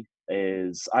personally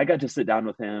is I got to sit down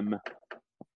with him.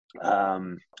 I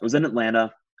was in Atlanta.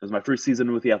 It was my first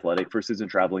season with the Athletic, first season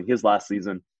traveling, his last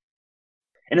season.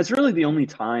 And it's really the only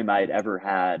time I'd ever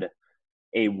had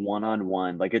a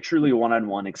one-on-one, like a truly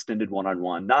one-on-one, extended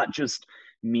one-on-one, not just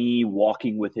me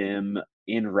walking with him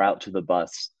en route to the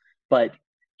bus, but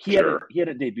he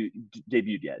hadn't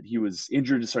debuted yet. He was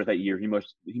injured to start that year. He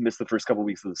missed the first couple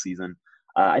weeks of the season.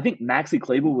 I think Maxi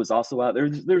Kleber was also out.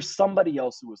 There's somebody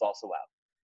else who was also out.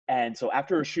 And so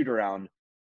after a shoot around,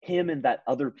 him and that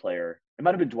other player, it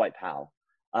might have been Dwight Powell,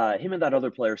 him and that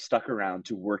other player stuck around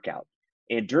to work out.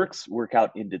 And Dirk's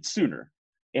workout ended sooner.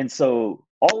 And so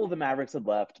all of the Mavericks had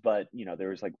left, but, there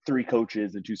was like 3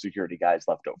 coaches and 2 security guys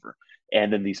left over.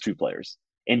 And then these 2 players.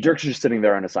 And Dirk's just sitting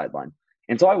there on a sideline.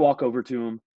 And so I walk over to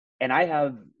him, and I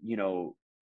have,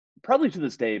 probably to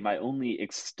this day, my only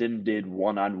extended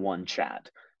one-on-one chat.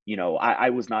 I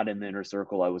was not in the inner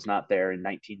circle. I was not there in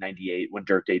 1998 when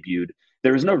Dirk debuted.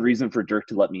 There was no reason for Dirk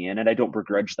to let me in, and I don't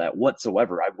begrudge that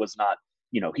whatsoever. I was not,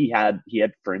 he had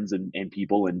friends and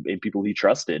people and people he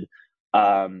trusted.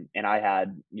 And I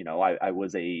had, I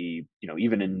was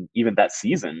even that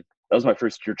season, that was my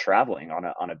first year traveling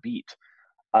on a beat.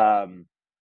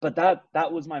 But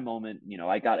that was my moment.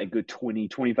 I got a good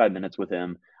 25 minutes with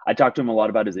him. I talked to him a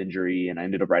lot about his injury, and I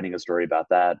ended up writing a story about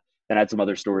that. Then I had some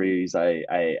other stories I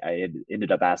had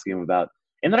ended up asking him about.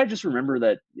 And then I just remember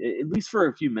that, at least for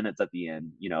a few minutes at the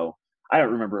end, I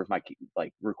don't remember if my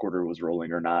recorder was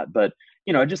rolling or not, but,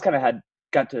 I just kind of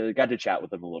got to chat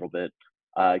with him a little bit.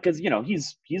 Because,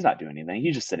 he's not doing anything.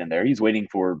 He's just sitting there. He's waiting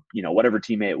for, whatever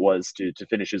teammate it was to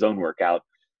finish his own workout.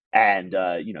 And,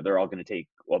 they're all going to take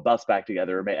a bus back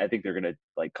together. I think they're going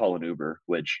to call an Uber,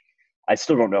 which I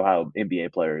still don't know how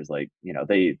NBA players I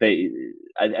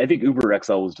think Uber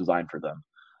XL was designed for them.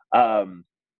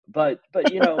 But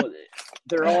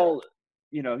they're all,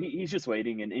 he's just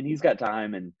waiting and he's got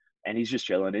time and he's just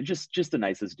chilling and just the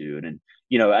nicest dude. And,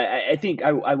 I think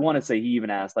I want to say he even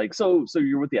asked so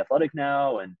you're with the Athletic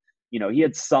now. And, he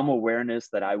had some awareness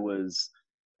that I was,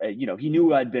 he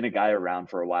knew I'd been a guy around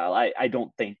for a while. I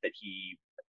don't think that he,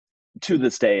 to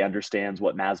this day, understands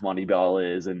what Mavs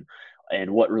Moneyball is and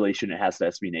what relation it has to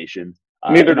SB Nation.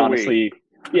 Neither do honestly,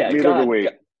 we. Yeah, Neither do we.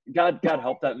 God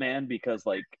help that man, because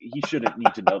he shouldn't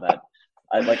need to know that.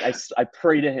 I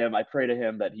pray to him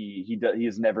that he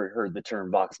has never heard the term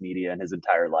Vox Media in his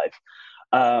entire life.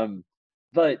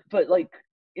 But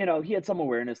he had some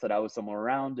awareness that I was somewhere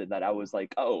around and that I was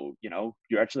oh,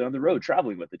 you're actually on the road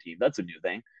traveling with the team. That's a new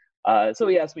thing. So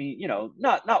he asked me,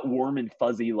 not warm and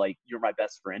fuzzy, you're my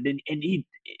best friend. And he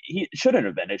shouldn't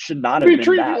have been. It should not have been. He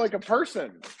treated that. you like a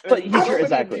person. But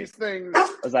exactly. These things.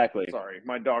 Exactly. Sorry,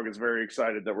 my dog is very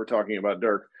excited that we're talking about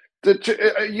Dirk.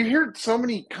 You hear so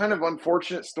many kind of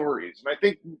unfortunate stories, and I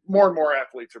think more and more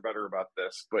athletes are better about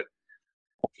this. But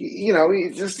he's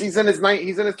in his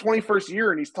 21st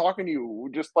year, and he's talking to you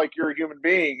just like you're a human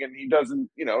being, and he doesn't,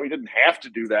 he didn't have to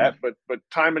do that, but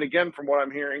time and again, from what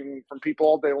I'm hearing from people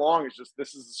all day long, is just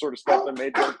this is the sort of stuff that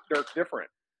made Dirk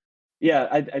different. Yeah,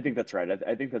 I think that's right.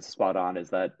 I think that's spot on. Is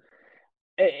that,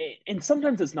 and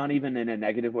sometimes it's not even in a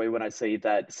negative way when I say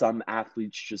that some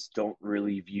athletes just don't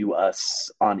really view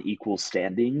us on equal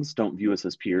standings, don't view us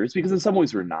as peers, because in some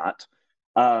ways we're not.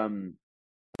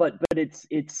 But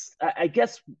it's I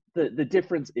guess the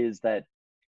difference is that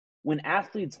when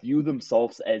athletes view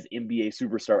themselves as NBA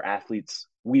superstar athletes,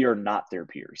 we are not their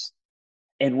peers.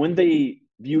 And when they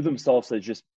view themselves as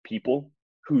just people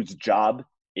whose job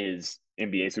is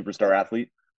NBA superstar athlete,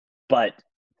 but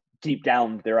deep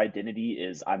down their identity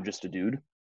is I'm just a dude,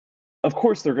 of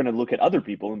course they're going to look at other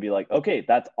people and be like, okay,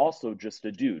 that's also just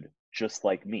a dude, just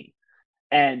like me.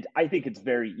 And I think it's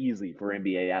very easy for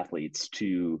NBA athletes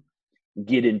to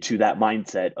get into that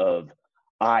mindset of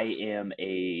I am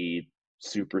a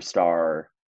superstar.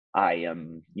 I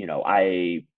am,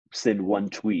 I send one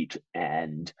tweet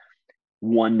and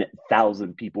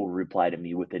 1,000 people reply to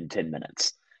me within 10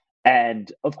 minutes.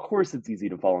 And of course it's easy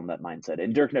to fall in that mindset.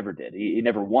 And Dirk never did. He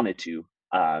never wanted to.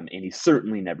 And he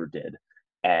certainly never did.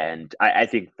 And I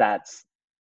think that's,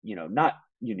 not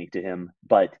unique to him,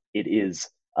 but it is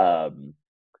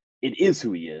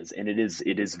who he is. And it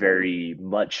is very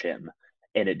much him.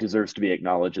 And it deserves to be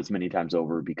acknowledged as many times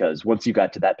over, because once you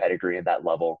got to that pedigree and that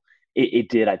level, it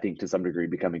did, I think, to some degree,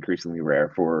 become increasingly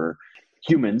rare for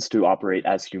humans to operate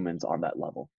as humans on that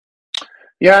level.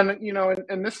 Yeah,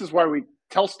 and this is why we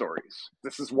tell stories.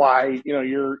 This is why,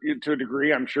 you're to a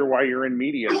degree, I'm sure, why you're in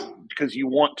media, because you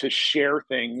want to share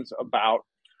things about,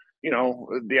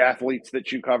 the athletes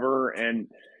that you cover. And,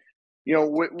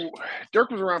 Dirk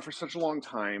was around for such a long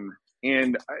time.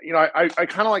 And, I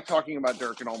kind of like talking about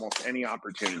Dirk in almost any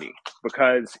opportunity,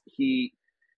 because he,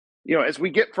 as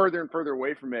we get further and further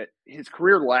away from it, his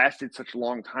career lasted such a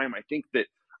long time. I think that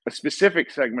a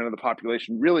specific segment of the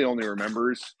population really only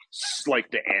remembers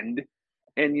the end.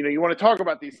 And, you want to talk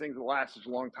about these things that last such a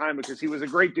long time, because he was a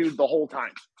great dude the whole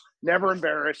time. never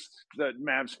embarrassed the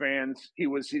Mavs fans. He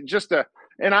was just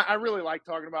and I really like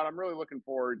talking about. I'm really looking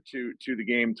forward to the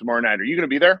game tomorrow night. Are you going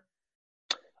to be there?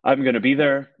 I'm going to be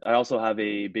there. I also have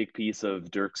a big piece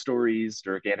of Dirk stories,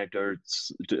 Dirk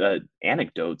anecdotes,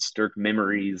 Dirk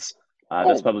memories.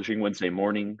 That's publishing Wednesday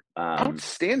morning.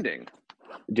 Outstanding,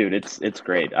 dude. It's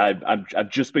great.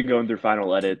 I've just been going through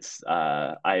final edits.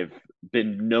 I've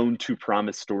been known to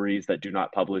promise stories that do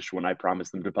not publish when I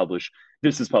promise them to publish.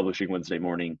 This is publishing Wednesday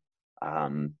morning.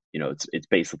 It's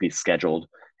basically scheduled,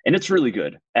 and it's really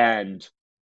good. And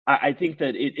I think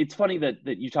that it's funny that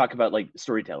you talk about like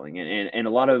storytelling and a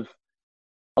lot of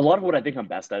what I think I'm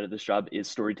best at this job is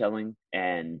storytelling.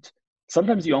 And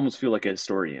sometimes you almost feel like a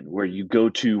historian where you go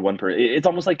to one person. It's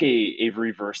almost like a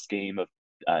reverse game of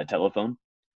telephone,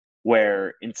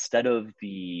 where instead of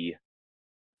the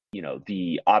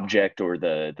object or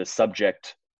the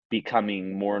subject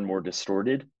becoming more and more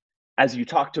distorted, as you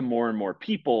talk to more and more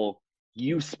people,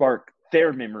 you spark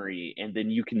their memory, and then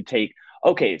you can take,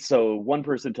 okay, so one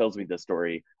person tells me this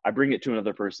story, I bring it to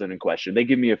another person in question, they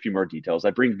give me a few more details,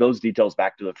 I bring those details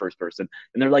back to the first person,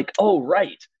 and they're like, oh,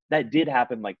 right, that did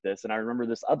happen like this, and I remember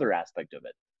this other aspect of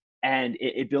it. And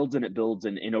it builds and it builds,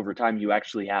 and over time you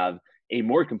actually have a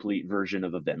more complete version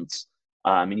of events,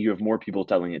 and you have more people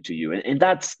telling it to you. And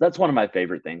that's one of my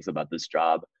favorite things about this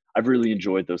job. I've really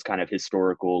enjoyed those kind of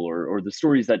historical or the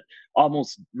stories that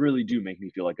almost really do make me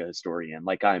feel like a historian,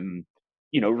 like I'm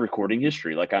recording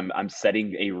history, like I'm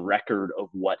setting a record of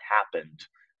what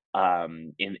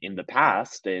happened in the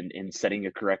past, and setting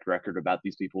a correct record about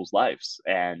these people's lives.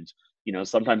 And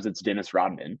sometimes it's Dennis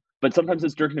Rodman, but sometimes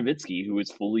it's Dirk Nowitzki, who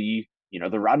is fully,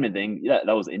 the Rodman thing, yeah,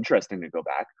 that was interesting to go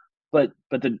back, but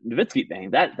the Nowitzki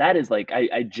thing, that is like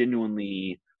I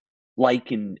genuinely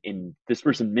like, and this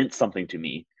person meant something to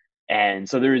me. And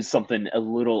so there is something a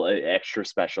little extra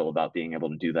special about being able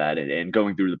to do that and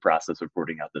going through the process of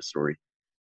reporting out this story.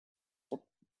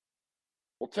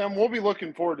 Well, Tim, we'll be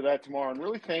looking forward to that tomorrow, and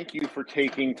really thank you for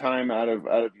taking time out of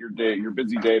your day, your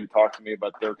busy day, to talk to me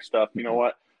about Dirk stuff. You know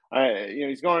what?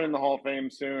 He's going in the Hall of Fame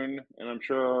soon, and I'm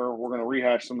sure we're going to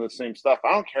rehash some of the same stuff.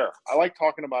 I don't care. I like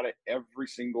talking about it every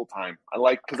single time.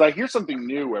 Because I hear something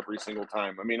new every single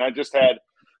time. I mean, I just had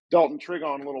Dalton Trigg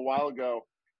on a little while ago,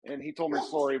 and he told me a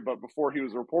story, but before he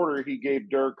was a reporter, he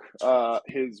gave Dirk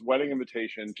his wedding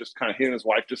invitation. Just kind of, he and his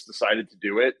wife just decided to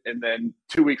do it. And then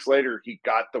 2 weeks later, he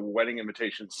got the wedding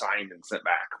invitation signed and sent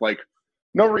back. Like,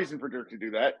 no reason for Dirk to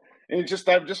do that. And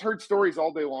I've just heard stories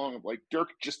all day long of like Dirk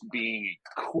just being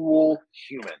a cool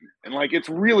human. And like, it's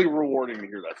really rewarding to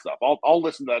hear that stuff. I'll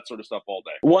listen to that sort of stuff all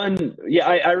day.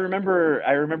 I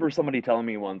remember somebody telling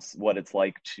me once what it's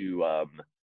like to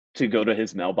go to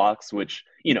his mailbox, which,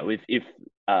 if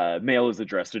mail is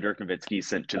addressed to Dirk Nowitzki,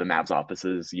 sent to the Mavs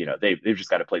offices, they've just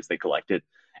got a place they collect it.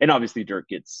 And obviously Dirk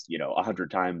gets, 100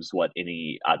 times what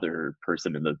any other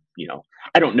person in the,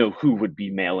 I don't know who would be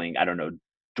mailing, I don't know,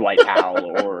 Dwight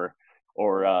Howell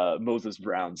or Moses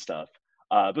Brown stuff.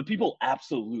 But people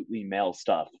absolutely mail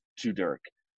stuff to Dirk.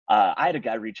 I had a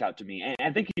guy reach out to me, and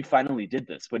I think he finally did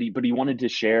this, but he wanted to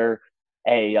share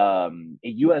a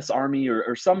U.S. Army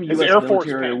or some his U.S. Air Force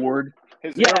military pen. award.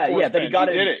 His That he got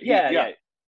it. Did it. Yeah.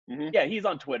 Mm-hmm. Yeah, he's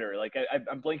on Twitter. Like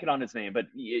I'm blanking on his name, but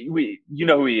you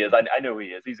know who he is. I know who he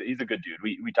is. He's a good dude.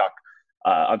 We talk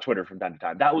on Twitter from time to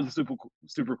time. That was a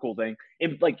super cool thing.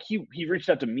 And like he reached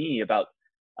out to me about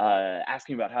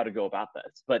asking about how to go about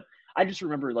this. But I just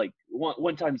remember like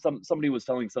one time somebody was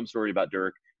telling some story about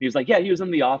Dirk. He was like, yeah, he was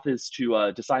in the office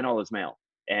to sign all his mail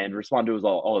and respond to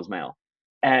all his mail.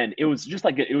 And it was just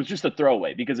a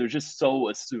throwaway, because it was just so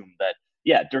assumed that,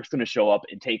 yeah, Dirk's going to show up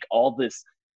and take all this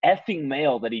effing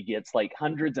mail that he gets, like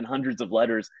hundreds and hundreds of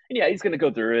letters, and yeah, he's going to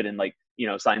go through it and like,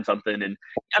 sign something. And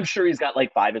I'm sure he's got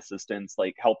like 5 assistants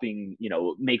like helping,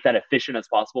 make that efficient as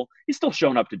possible. He's still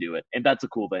showing up to do it, and that's a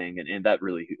cool thing, and that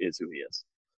really is who he is.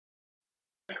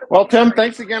 Well, Tim,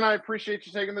 thanks again. I appreciate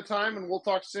you taking the time, and we'll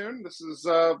talk soon. This has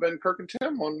been Kirk and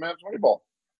Tim on Mavs Moneyball.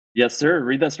 Yes, sir.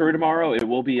 Read that story tomorrow. It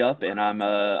will be up, and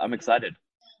I'm excited.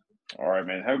 All right,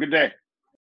 man. Have a good day.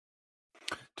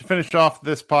 To finish off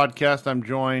this podcast, I'm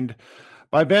joined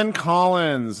by Ben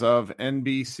Collins of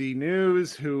NBC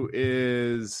News, who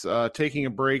is taking a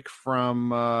break from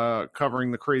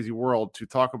covering the crazy world to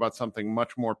talk about something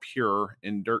much more pure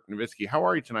in Dirk Nowitzki. How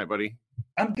are you tonight, buddy?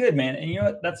 I'm good, man. And you know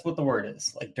what? That's what the word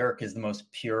is. Like, Dirk is the most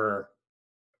pure,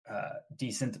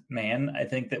 decent man I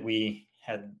think that we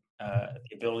had the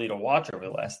ability to watch over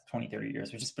the last 20, 30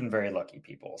 years. We've just been very lucky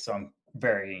people. So I'm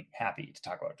very happy to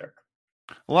talk about Dirk.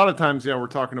 A lot of times, we're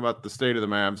talking about the state of the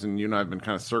Mavs, and you and I have been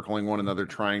kind of circling one another,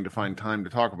 trying to find time to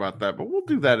talk about that, but we'll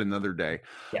do that another day.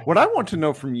 Yeah. What I want to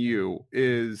know from you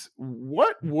is,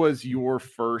 what was your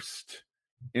first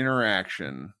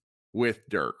interaction with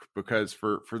Dirk? Because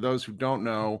for those who don't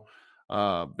know,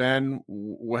 Ben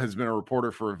has been a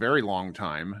reporter for a very long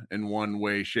time in one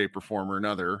way, shape, or form or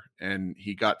another, and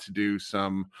he got to do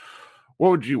some.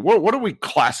 What do we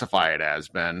classify it as,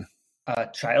 Ben?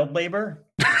 Child labor.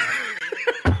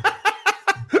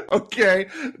 Okay,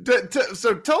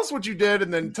 so tell us what you did,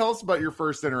 and then tell us about your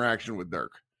first interaction with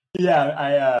Dirk.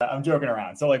 Yeah, I'm joking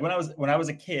around. So like when I was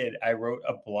a kid, I wrote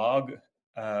a blog.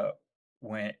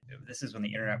 When the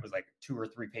internet was like 2 or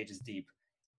 3 pages deep,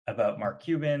 about Mark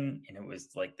Cuban, and it was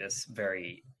like this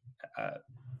very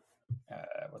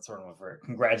what's sort of a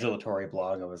congratulatory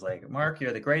blog. I was like, Mark,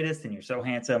 you're the greatest, and you're so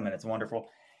handsome, and it's wonderful.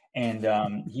 And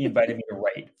he invited me to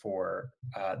write for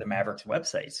the Mavericks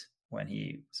website when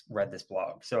he read this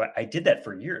blog. So I did that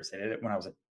for years. I did it when I was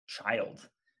a child.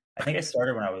 I think I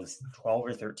started when I was 12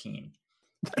 or 13.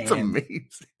 That's amazing.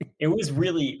 It was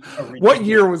really What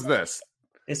year was this?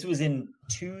 This was in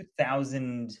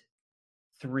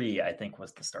 2003, I think,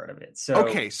 was the start of it. So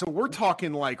okay, so we're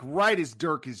talking like right as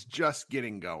Dirk is just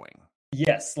getting going.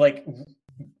 Yes, like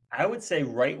I would say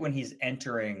right when he's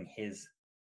entering his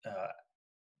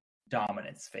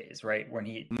dominance phase, right? When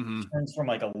he turns from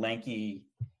like a lanky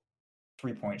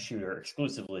 3-point shooter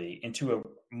exclusively into a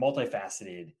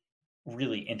multifaceted,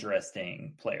 really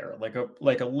interesting player, like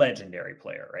a legendary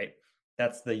player, right?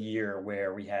 That's the year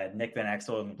where we had Nick Van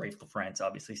Exel and Rafe LaFrance,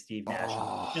 obviously Steve Nash,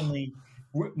 and Finley,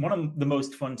 one of the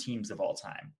most fun teams of all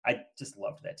time. I just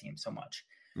loved that team so much.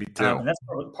 Me too. And that's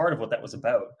part of what that was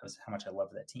about, was how much I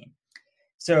loved that team.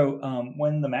 So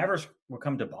when the Mavericks would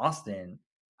come to Boston,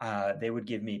 they would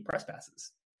give me press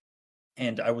passes.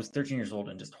 And I was 13 years old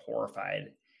and just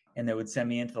horrified. And they would send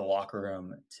me into the locker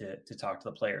room to talk to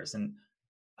the players. And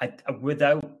I,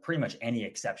 without pretty much any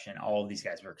exception, all of these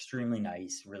guys were extremely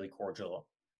nice, really cordial,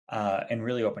 and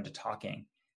really open to talking.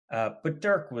 But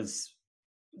Dirk was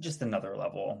just another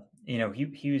level. You know,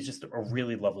 he was just a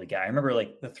really lovely guy. I remember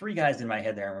like the 3 guys in my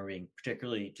head there I remember being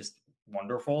particularly just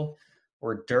wonderful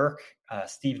were Dirk,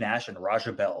 Steve Nash, and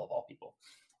Raja Bell, of all people.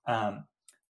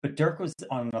 But Dirk was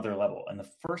on another level. And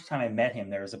the first time I met him,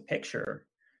 there was a picture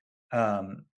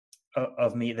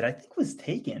of me that I think was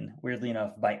taken, weirdly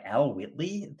enough, by Al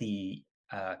Whitley, the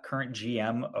current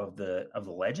GM of the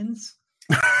Legends,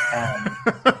 who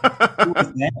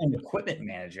was then an equipment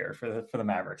manager for the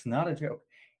Mavericks. Not a joke.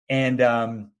 And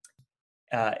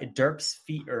Dirk's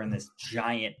feet are in this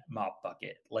giant mop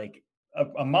bucket, like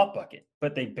a mop bucket,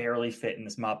 but they barely fit in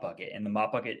this mop bucket, and the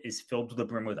mop bucket is filled to the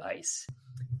brim with ice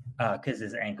because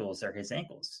his ankles are his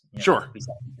ankles. You know, sure.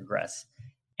 Besides progress,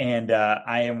 and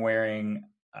I am wearing,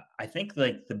 I think,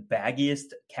 like the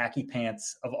baggiest khaki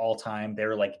pants of all time.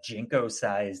 They're like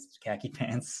Jinko-sized khaki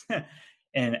pants,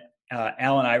 and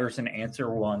Allen Iverson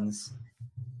answer ones.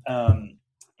 I'm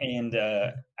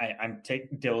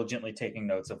diligently taking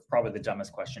notes of probably the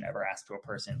dumbest question ever asked to a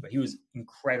person, but he was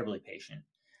incredibly patient.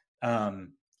 And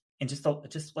just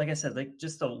like I said, like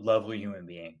just a lovely human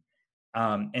being.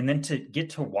 And then to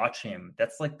get to watch him,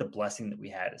 that's like the blessing that we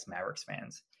had as Mavericks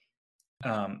fans.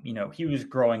 You know, he was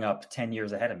growing up 10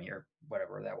 years ahead of me, or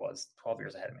whatever that was, 12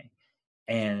 years ahead of me.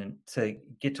 And to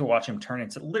get to watch him turn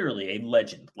into literally a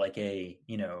legend, like a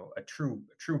true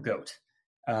GOAT,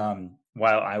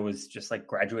 while I was just like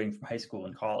graduating from high school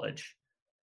and college,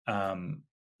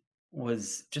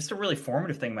 was just a really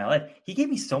formative thing in my life. He gave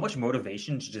me so much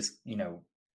motivation to just, to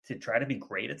try to be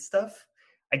great at stuff.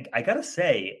 I gotta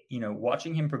say,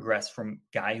 watching him progress from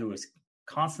guy who was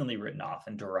constantly written off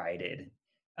and derided,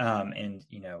 and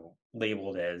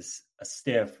labeled as a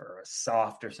stiff or a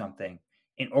soft or something,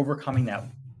 and overcoming that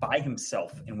by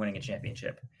himself and winning a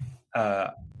championship,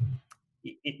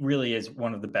 it really is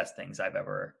one of the best things I've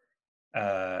ever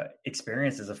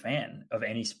experienced as a fan of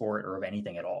any sport or of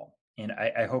anything at all. And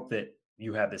I hope that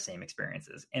you have the same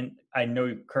experiences. And I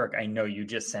know, Kirk, you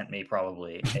just sent me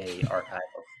probably a archive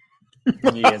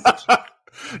of me as a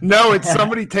No, it's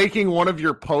somebody taking one of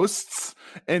your posts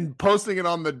and posting it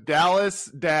on the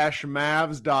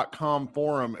Dallas-Mavs.com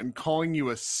forum and calling you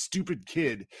a stupid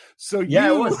kid. So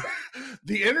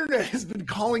the internet has been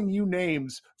calling you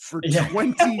names for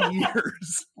 20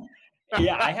 years.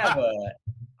 Yeah, I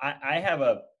have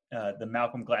the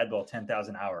Malcolm Gladwell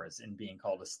 10,000 hours in being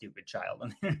called a stupid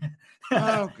child.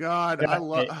 Oh God, I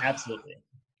love absolutely.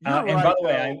 And right, by the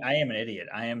way, I am an idiot.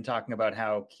 I am talking about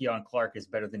how Keon Clark is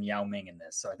better than Yao Ming in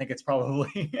this. So I think it's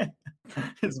probably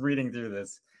just reading through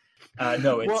this.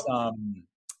 No, it's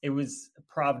it was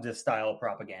Pravda style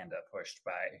propaganda pushed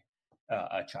by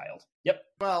a child. Yep.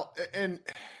 Well, and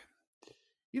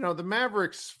the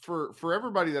Mavericks, for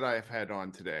everybody that I've had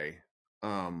on today,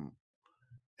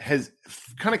 has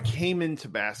kind of came into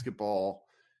basketball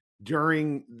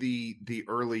during the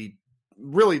early,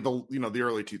 really the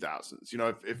early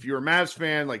 2000s. If you're a Mavs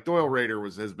fan, like Doyle Rader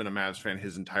has been a Mavs fan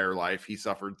his entire life. He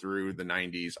suffered through the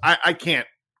 90s. I can't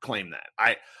claim that.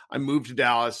 I moved to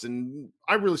Dallas, and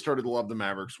I really started to love the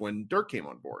Mavericks when Dirk came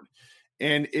on board.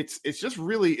 And it's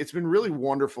been really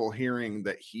wonderful hearing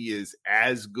that he is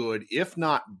as good, if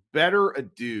not better, a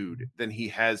dude than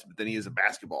he is a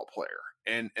basketball player.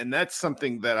 And that's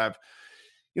something that I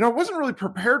wasn't really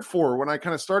prepared for when I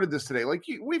kind of started this today. Like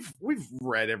we've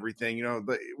read everything,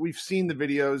 we've seen the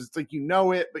videos. It's like,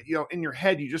 it, but in your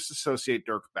head, you just associate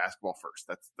Dirk with basketball first.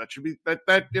 That should be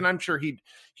that. And I'm sure he'd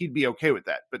be okay with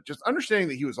that. But just understanding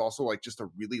that he was also like just a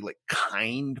really like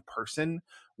kind person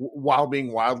while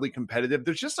being wildly competitive.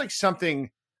 There's just like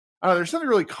something, there's something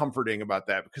really comforting about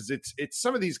that, because it's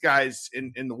some of these guys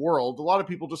in the world, a lot of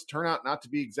people just turn out not to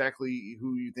be exactly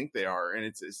who you think they are. And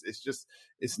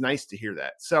it's nice to hear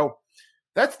that. So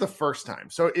that's the first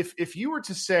time. So if you were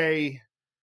to say,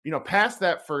 past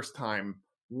that first time,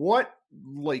 what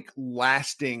like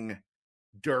lasting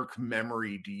Dirk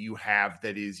memory do you have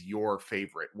that is your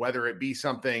favorite, whether it be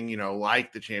something,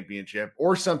 like the championship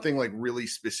or something like really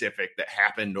specific that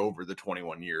happened over the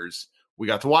 21 years we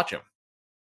got to watch him?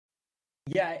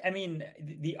 Yeah, I mean,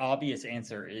 the obvious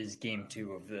answer is Game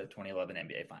 2 of the 2011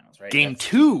 NBA Finals, right? Game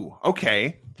 2,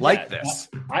 okay, this.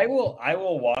 I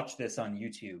will watch this on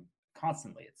YouTube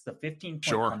constantly. It's the 15-point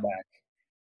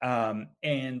comeback,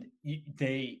 and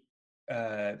they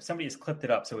somebody has clipped it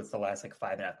up, so it's the last like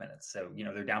 5.5 minutes. So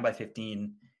they're down by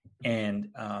 15, and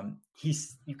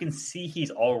you can see he's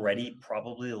already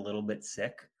probably a little bit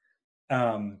sick,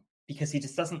 because he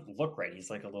just doesn't look right.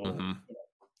 He's like a little. Mm-hmm.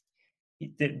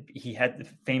 He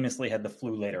famously had the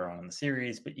flu later on in the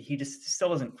series, but he just still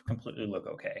doesn't completely look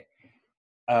okay.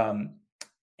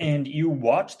 And you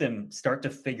watch them start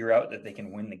to figure out that they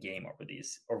can win the game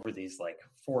over these like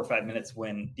 4 or 5 minutes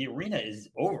when the arena is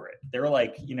over it. They're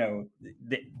like,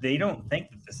 they don't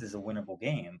think that this is a winnable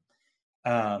game.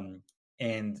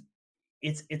 And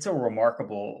it's a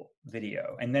remarkable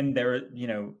video. And then there,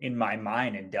 in my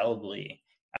mind, indelibly,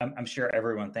 I'm sure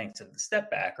everyone thinks of the step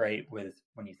back, right?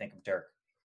 When you think of Dirk,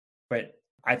 but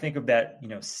I think of that,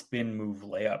 spin move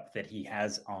layup that he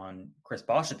has on Chris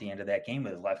Bosh at the end of that game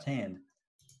with his left hand,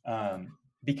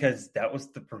 because that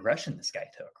was the progression this guy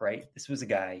took, right? This was a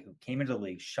guy who came into the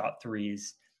league, shot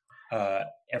threes.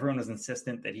 Everyone was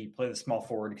insistent that he play the small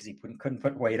forward because he couldn't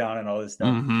put weight on and all this stuff.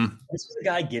 Mm-hmm. This was a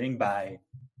guy getting by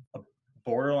a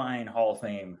borderline Hall of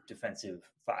Fame defensive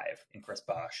five in Chris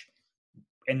Bosh.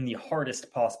 In the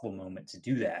hardest possible moment to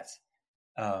do that.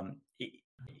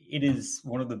 It is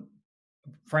one of the,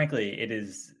 frankly, it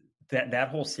is that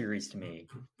whole series to me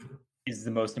is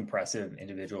the most impressive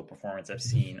individual performance I've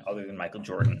seen other than Michael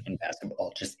Jordan in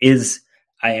basketball. Just is,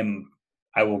 I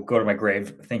will go to my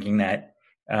grave thinking that,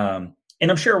 and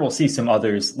I'm sure we'll see some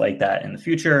others like that in the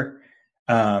future.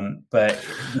 But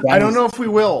I don't know if we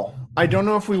will.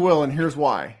 And here's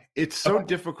why. It's so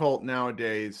difficult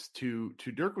nowadays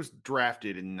Dirk was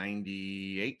drafted in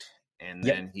 98, and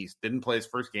then he didn't play his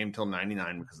first game until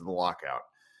 99 because of the lockout.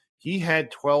 He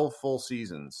had 12 full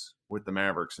seasons with the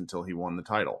Mavericks until he won the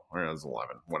title. Or it was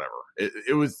 11, whatever.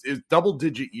 It was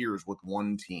double-digit years with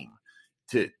one team.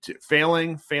 To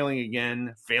failing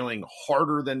again, failing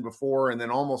harder than before, and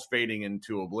then almost fading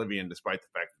into oblivion despite the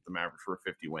fact that the Mavericks were a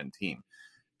 50-win team.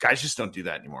 Guys just don't do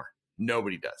that anymore.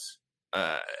 Nobody does.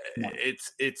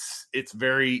 It's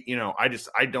very,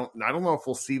 I don't know if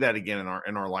we'll see that again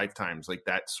in our lifetimes, like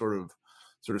that sort of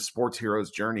sports hero's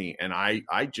journey. And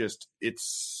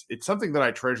it's something that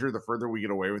I treasure the further we get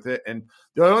away with it. And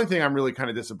the only thing I'm really kind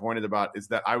of disappointed about is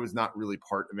that I was not really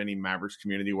part of any Mavericks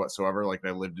community whatsoever. Like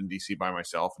I lived in DC by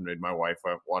myself and made my wife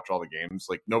watch all the games.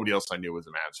 Like nobody else I knew was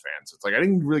a Mavs fan. So it's like, I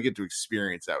didn't really get to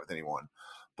experience that with anyone,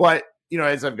 but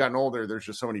as I've gotten older, there's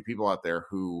just so many people out there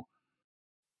who,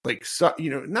 like, you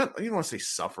don't want to say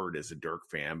suffered as a Dirk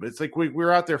fan, but it's like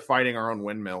we're out there fighting our own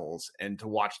windmills, and to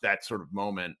watch that sort of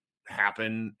moment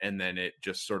happen and then it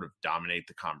just sort of dominate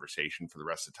the conversation for the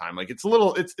rest of the time. Like it's a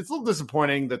little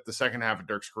disappointing that the second half of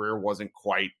Dirk's career wasn't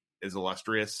quite as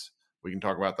illustrious. We can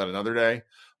talk about that another day,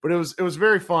 but it was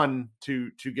very fun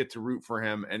to get to root for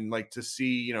him and like to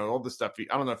see, all the stuff.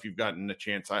 I don't know if you've gotten a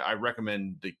chance. I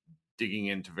recommend digging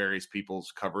into various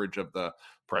people's coverage of the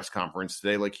press conference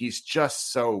today. Like he's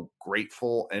just so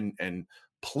grateful and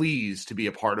pleased to be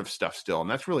a part of stuff still. And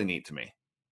that's really neat to me.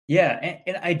 Yeah.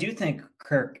 And I do think,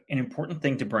 Kirk, an important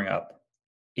thing to bring up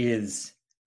is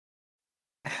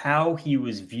how he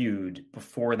was viewed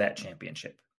before that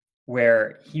championship,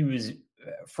 where he was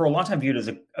for a long time viewed as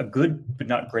a good but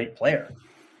not great player,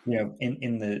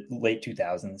 in the late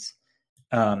 2000s,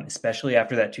 especially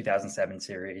after that 2007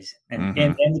 series and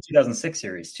the 2006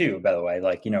 series too, by the way.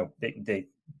 Like, they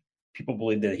people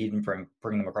believe that he didn't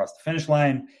bring them across the finish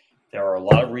line. There are a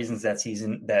lot of reasons that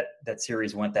season that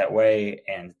series went that way,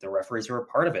 and the referees were a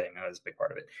part of it, and that was a big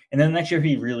part of it. And then next year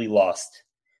he really lost.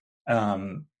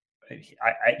 He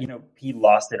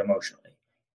lost it emotionally,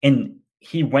 and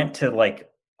he went to like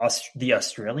the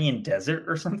Australian desert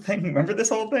or something. Remember this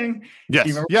whole thing?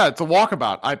 Yes. Yeah, it's a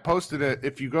walkabout. I posted it.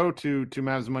 If you go to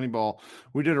Mavs Moneyball,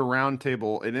 we did a round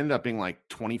table. It ended up being like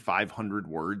 2,500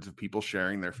 words of people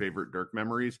sharing their favorite Dirk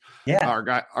memories. Yeah.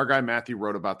 Our guy Matthew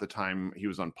wrote about the time he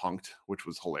was unpunked, which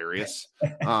was hilarious.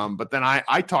 But then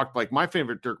I talked like my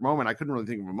favorite Dirk moment. I couldn't really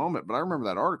think of a moment, but I remember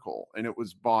that article, and it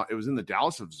was in the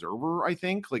Dallas Observer, I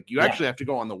think. Like, you actually have to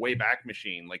go on the Wayback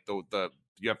Machine, like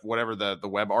you have whatever the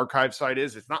web archive site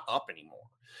is. It's not up anymore.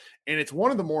 And it's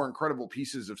one of the more incredible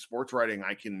pieces of sports writing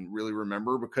I can really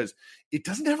remember, because it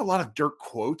doesn't have a lot of Dirk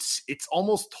quotes. It's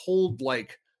almost told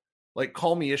like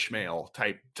Call Me Ishmael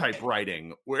type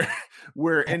writing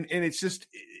where and it's just,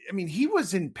 I mean, he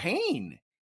was in pain,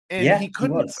 and he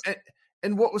couldn't.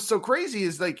 And what was so crazy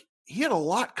is like he had a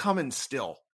lot coming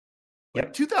still.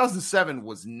 Like 2007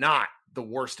 was not the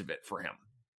worst of it for him.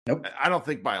 Nope. I don't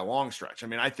think by a long stretch. I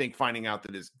mean, I think finding out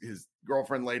that his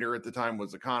girlfriend later at the time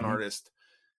was a con artist,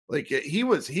 like he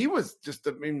was just,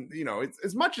 I mean, it's,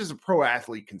 as much as a pro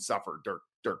athlete can suffer, Dirk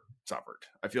suffered.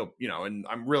 I feel, and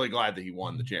I'm really glad that he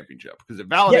won the championship, because it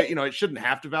validates, it shouldn't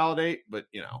have to validate, but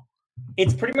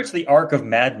it's pretty much the arc of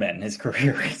Mad Men, his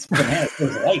career. It's bananas.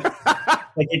 His life.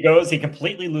 Like, he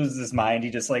completely loses his mind. He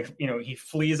just he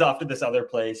flees off to this other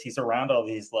place. He's around all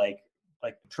these like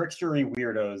trickstery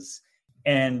weirdos.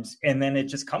 And then it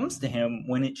just comes to him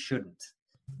when it shouldn't.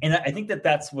 And I think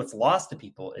that's what's lost to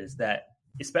people, is that,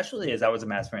 especially as I was a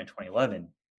Mavs fan in 2011,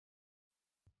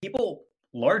 people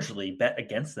largely bet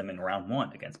against them in round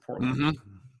one against Portland. Mm-hmm.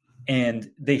 And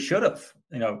they should have.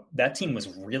 That team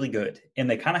was really good, and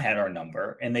they kind of had our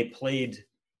number, and they played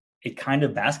a kind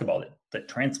of basketball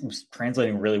that was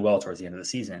translating really well towards the end of the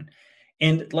season.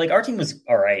 And like, our team was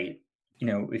all right.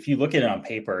 If you look at it on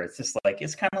paper, it's just like,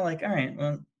 it's kind of like, all right,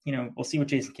 well, we'll see what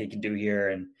Jason Kidd can do here.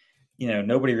 And,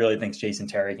 nobody really thinks Jason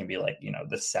Terry can be like,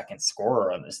 the second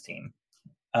scorer on this team.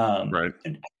 Right.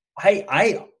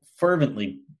 I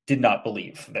fervently did not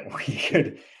believe that we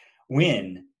could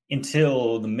win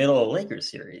until the middle of the Lakers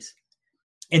series.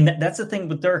 And that's the thing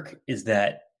with Dirk, is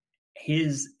that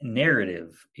his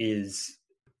narrative is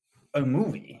a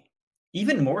movie,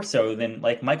 even more so than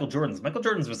like Michael Jordan's. Michael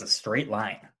Jordan's was a straight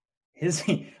line.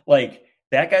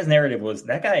 That guy's narrative was,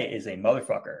 that guy is a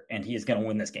motherfucker and he is going to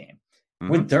win this game.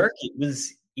 Mm-hmm. With Dirk,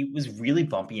 it was really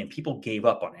bumpy, and people gave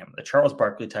up on him. The Charles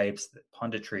Barkley types, the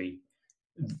punditry,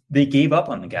 they gave up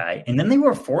on the guy, and then they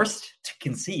were forced to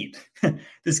concede.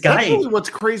 This guy. That's really what's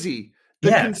crazy.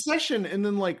 The concession, and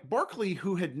then like Barkley,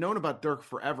 who had known about Dirk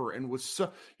forever and was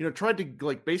so, tried to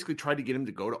get him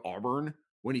to go to Auburn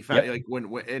when he found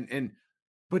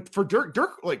but for Dirk,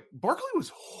 like Barkley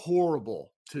was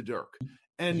horrible to Dirk,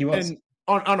 and he was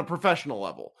on a professional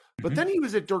level. But then he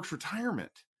was at Dirk's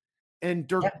retirement, and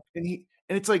Dirk and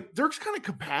it's like Dirk's kind of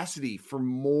capacity for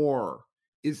more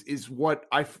is what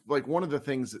I like. One of the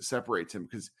things that separates him,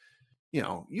 because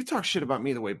you talk shit about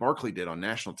me the way Barkley did on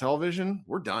national television,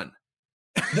 we're done.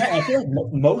 Yeah, I feel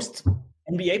like most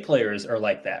NBA players are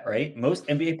like that, right? Most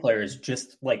NBA players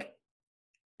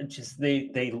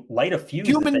they light a fuse.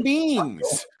 Human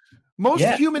beings, most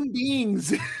human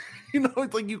beings.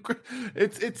 It's like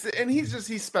and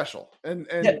he's special. And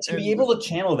to be able to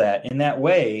channel that in that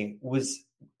way was,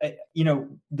 the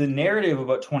narrative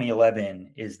about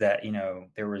 2011 is that,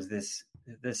 there was this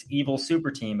evil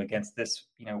super team against this,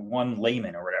 one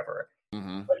layman or whatever.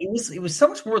 Mm-hmm. But it was so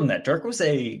much more than that. Dirk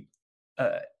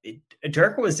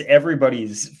was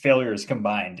everybody's failures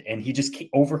combined, and he just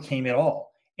overcame it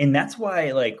all. And that's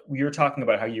why, like, we were talking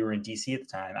about how you were in DC at the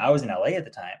time. I was in LA at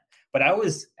the time, but I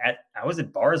was at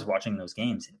bars watching those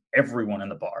games, and everyone in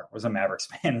the bar was a Mavericks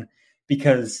fan,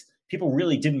 because people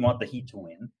really didn't want the Heat to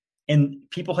win. And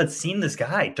people had seen this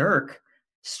guy, Dirk,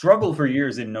 struggle for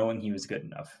years in knowing he was good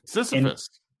enough. Sisyphus.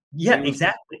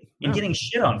 Exactly. And getting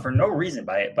shit on for no reason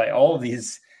by all of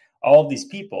these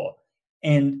people.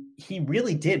 And he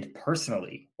really did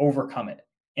personally overcome it,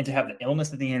 and to have the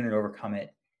illness at the end and overcome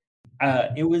it.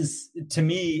 It was, to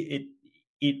me,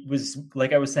 it was,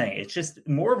 like I was saying, it's just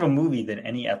more of a movie than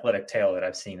any athletic tale that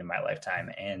I've seen in my lifetime.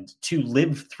 And to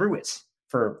live through it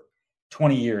for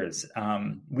 20 years.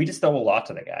 We just owe a lot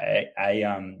to the guy.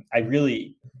 I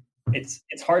really,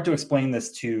 it's hard to explain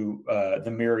this to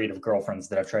the myriad of girlfriends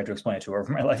that I've tried to explain it to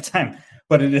over my lifetime,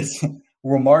 but it is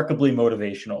remarkably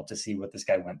motivational to see what this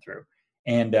guy went through.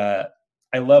 And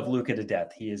I love Luka to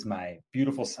death. He is my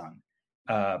beautiful son.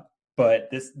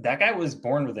 But that guy was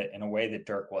born with it in a way that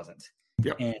Dirk wasn't.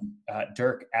 Yep. And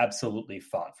Dirk absolutely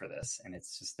fought for this. And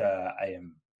it's just, I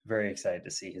am very excited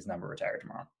to see his number retire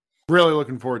tomorrow. Really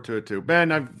looking forward to it too.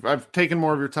 Ben, I've taken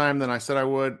more of your time than I said I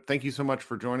would. Thank you so much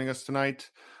for joining us tonight.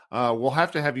 We'll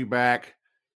have to have you back.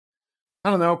 I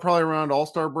don't know, probably around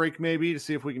All-Star break maybe, to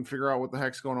see if we can figure out what the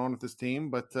heck's going on with this team.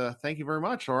 But thank you very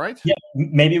much. All right. Yeah,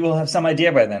 maybe we'll have some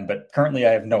idea by then, but currently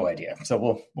I have no idea.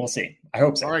 So we'll see. I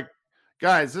hope so. All right,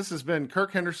 guys, this has been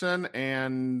Kirk Henderson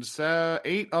and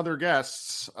 8 other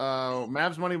guests.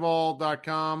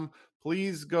 MavsMoneyball.com.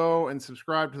 Please go and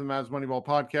subscribe to the Mavs Moneyball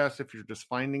podcast if you're just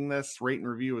finding this. Rate and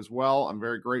review as well. I'm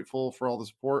very grateful for all the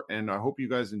support, and I hope you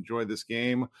guys enjoy this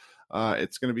game.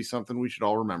 It's going to be something we should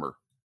all remember.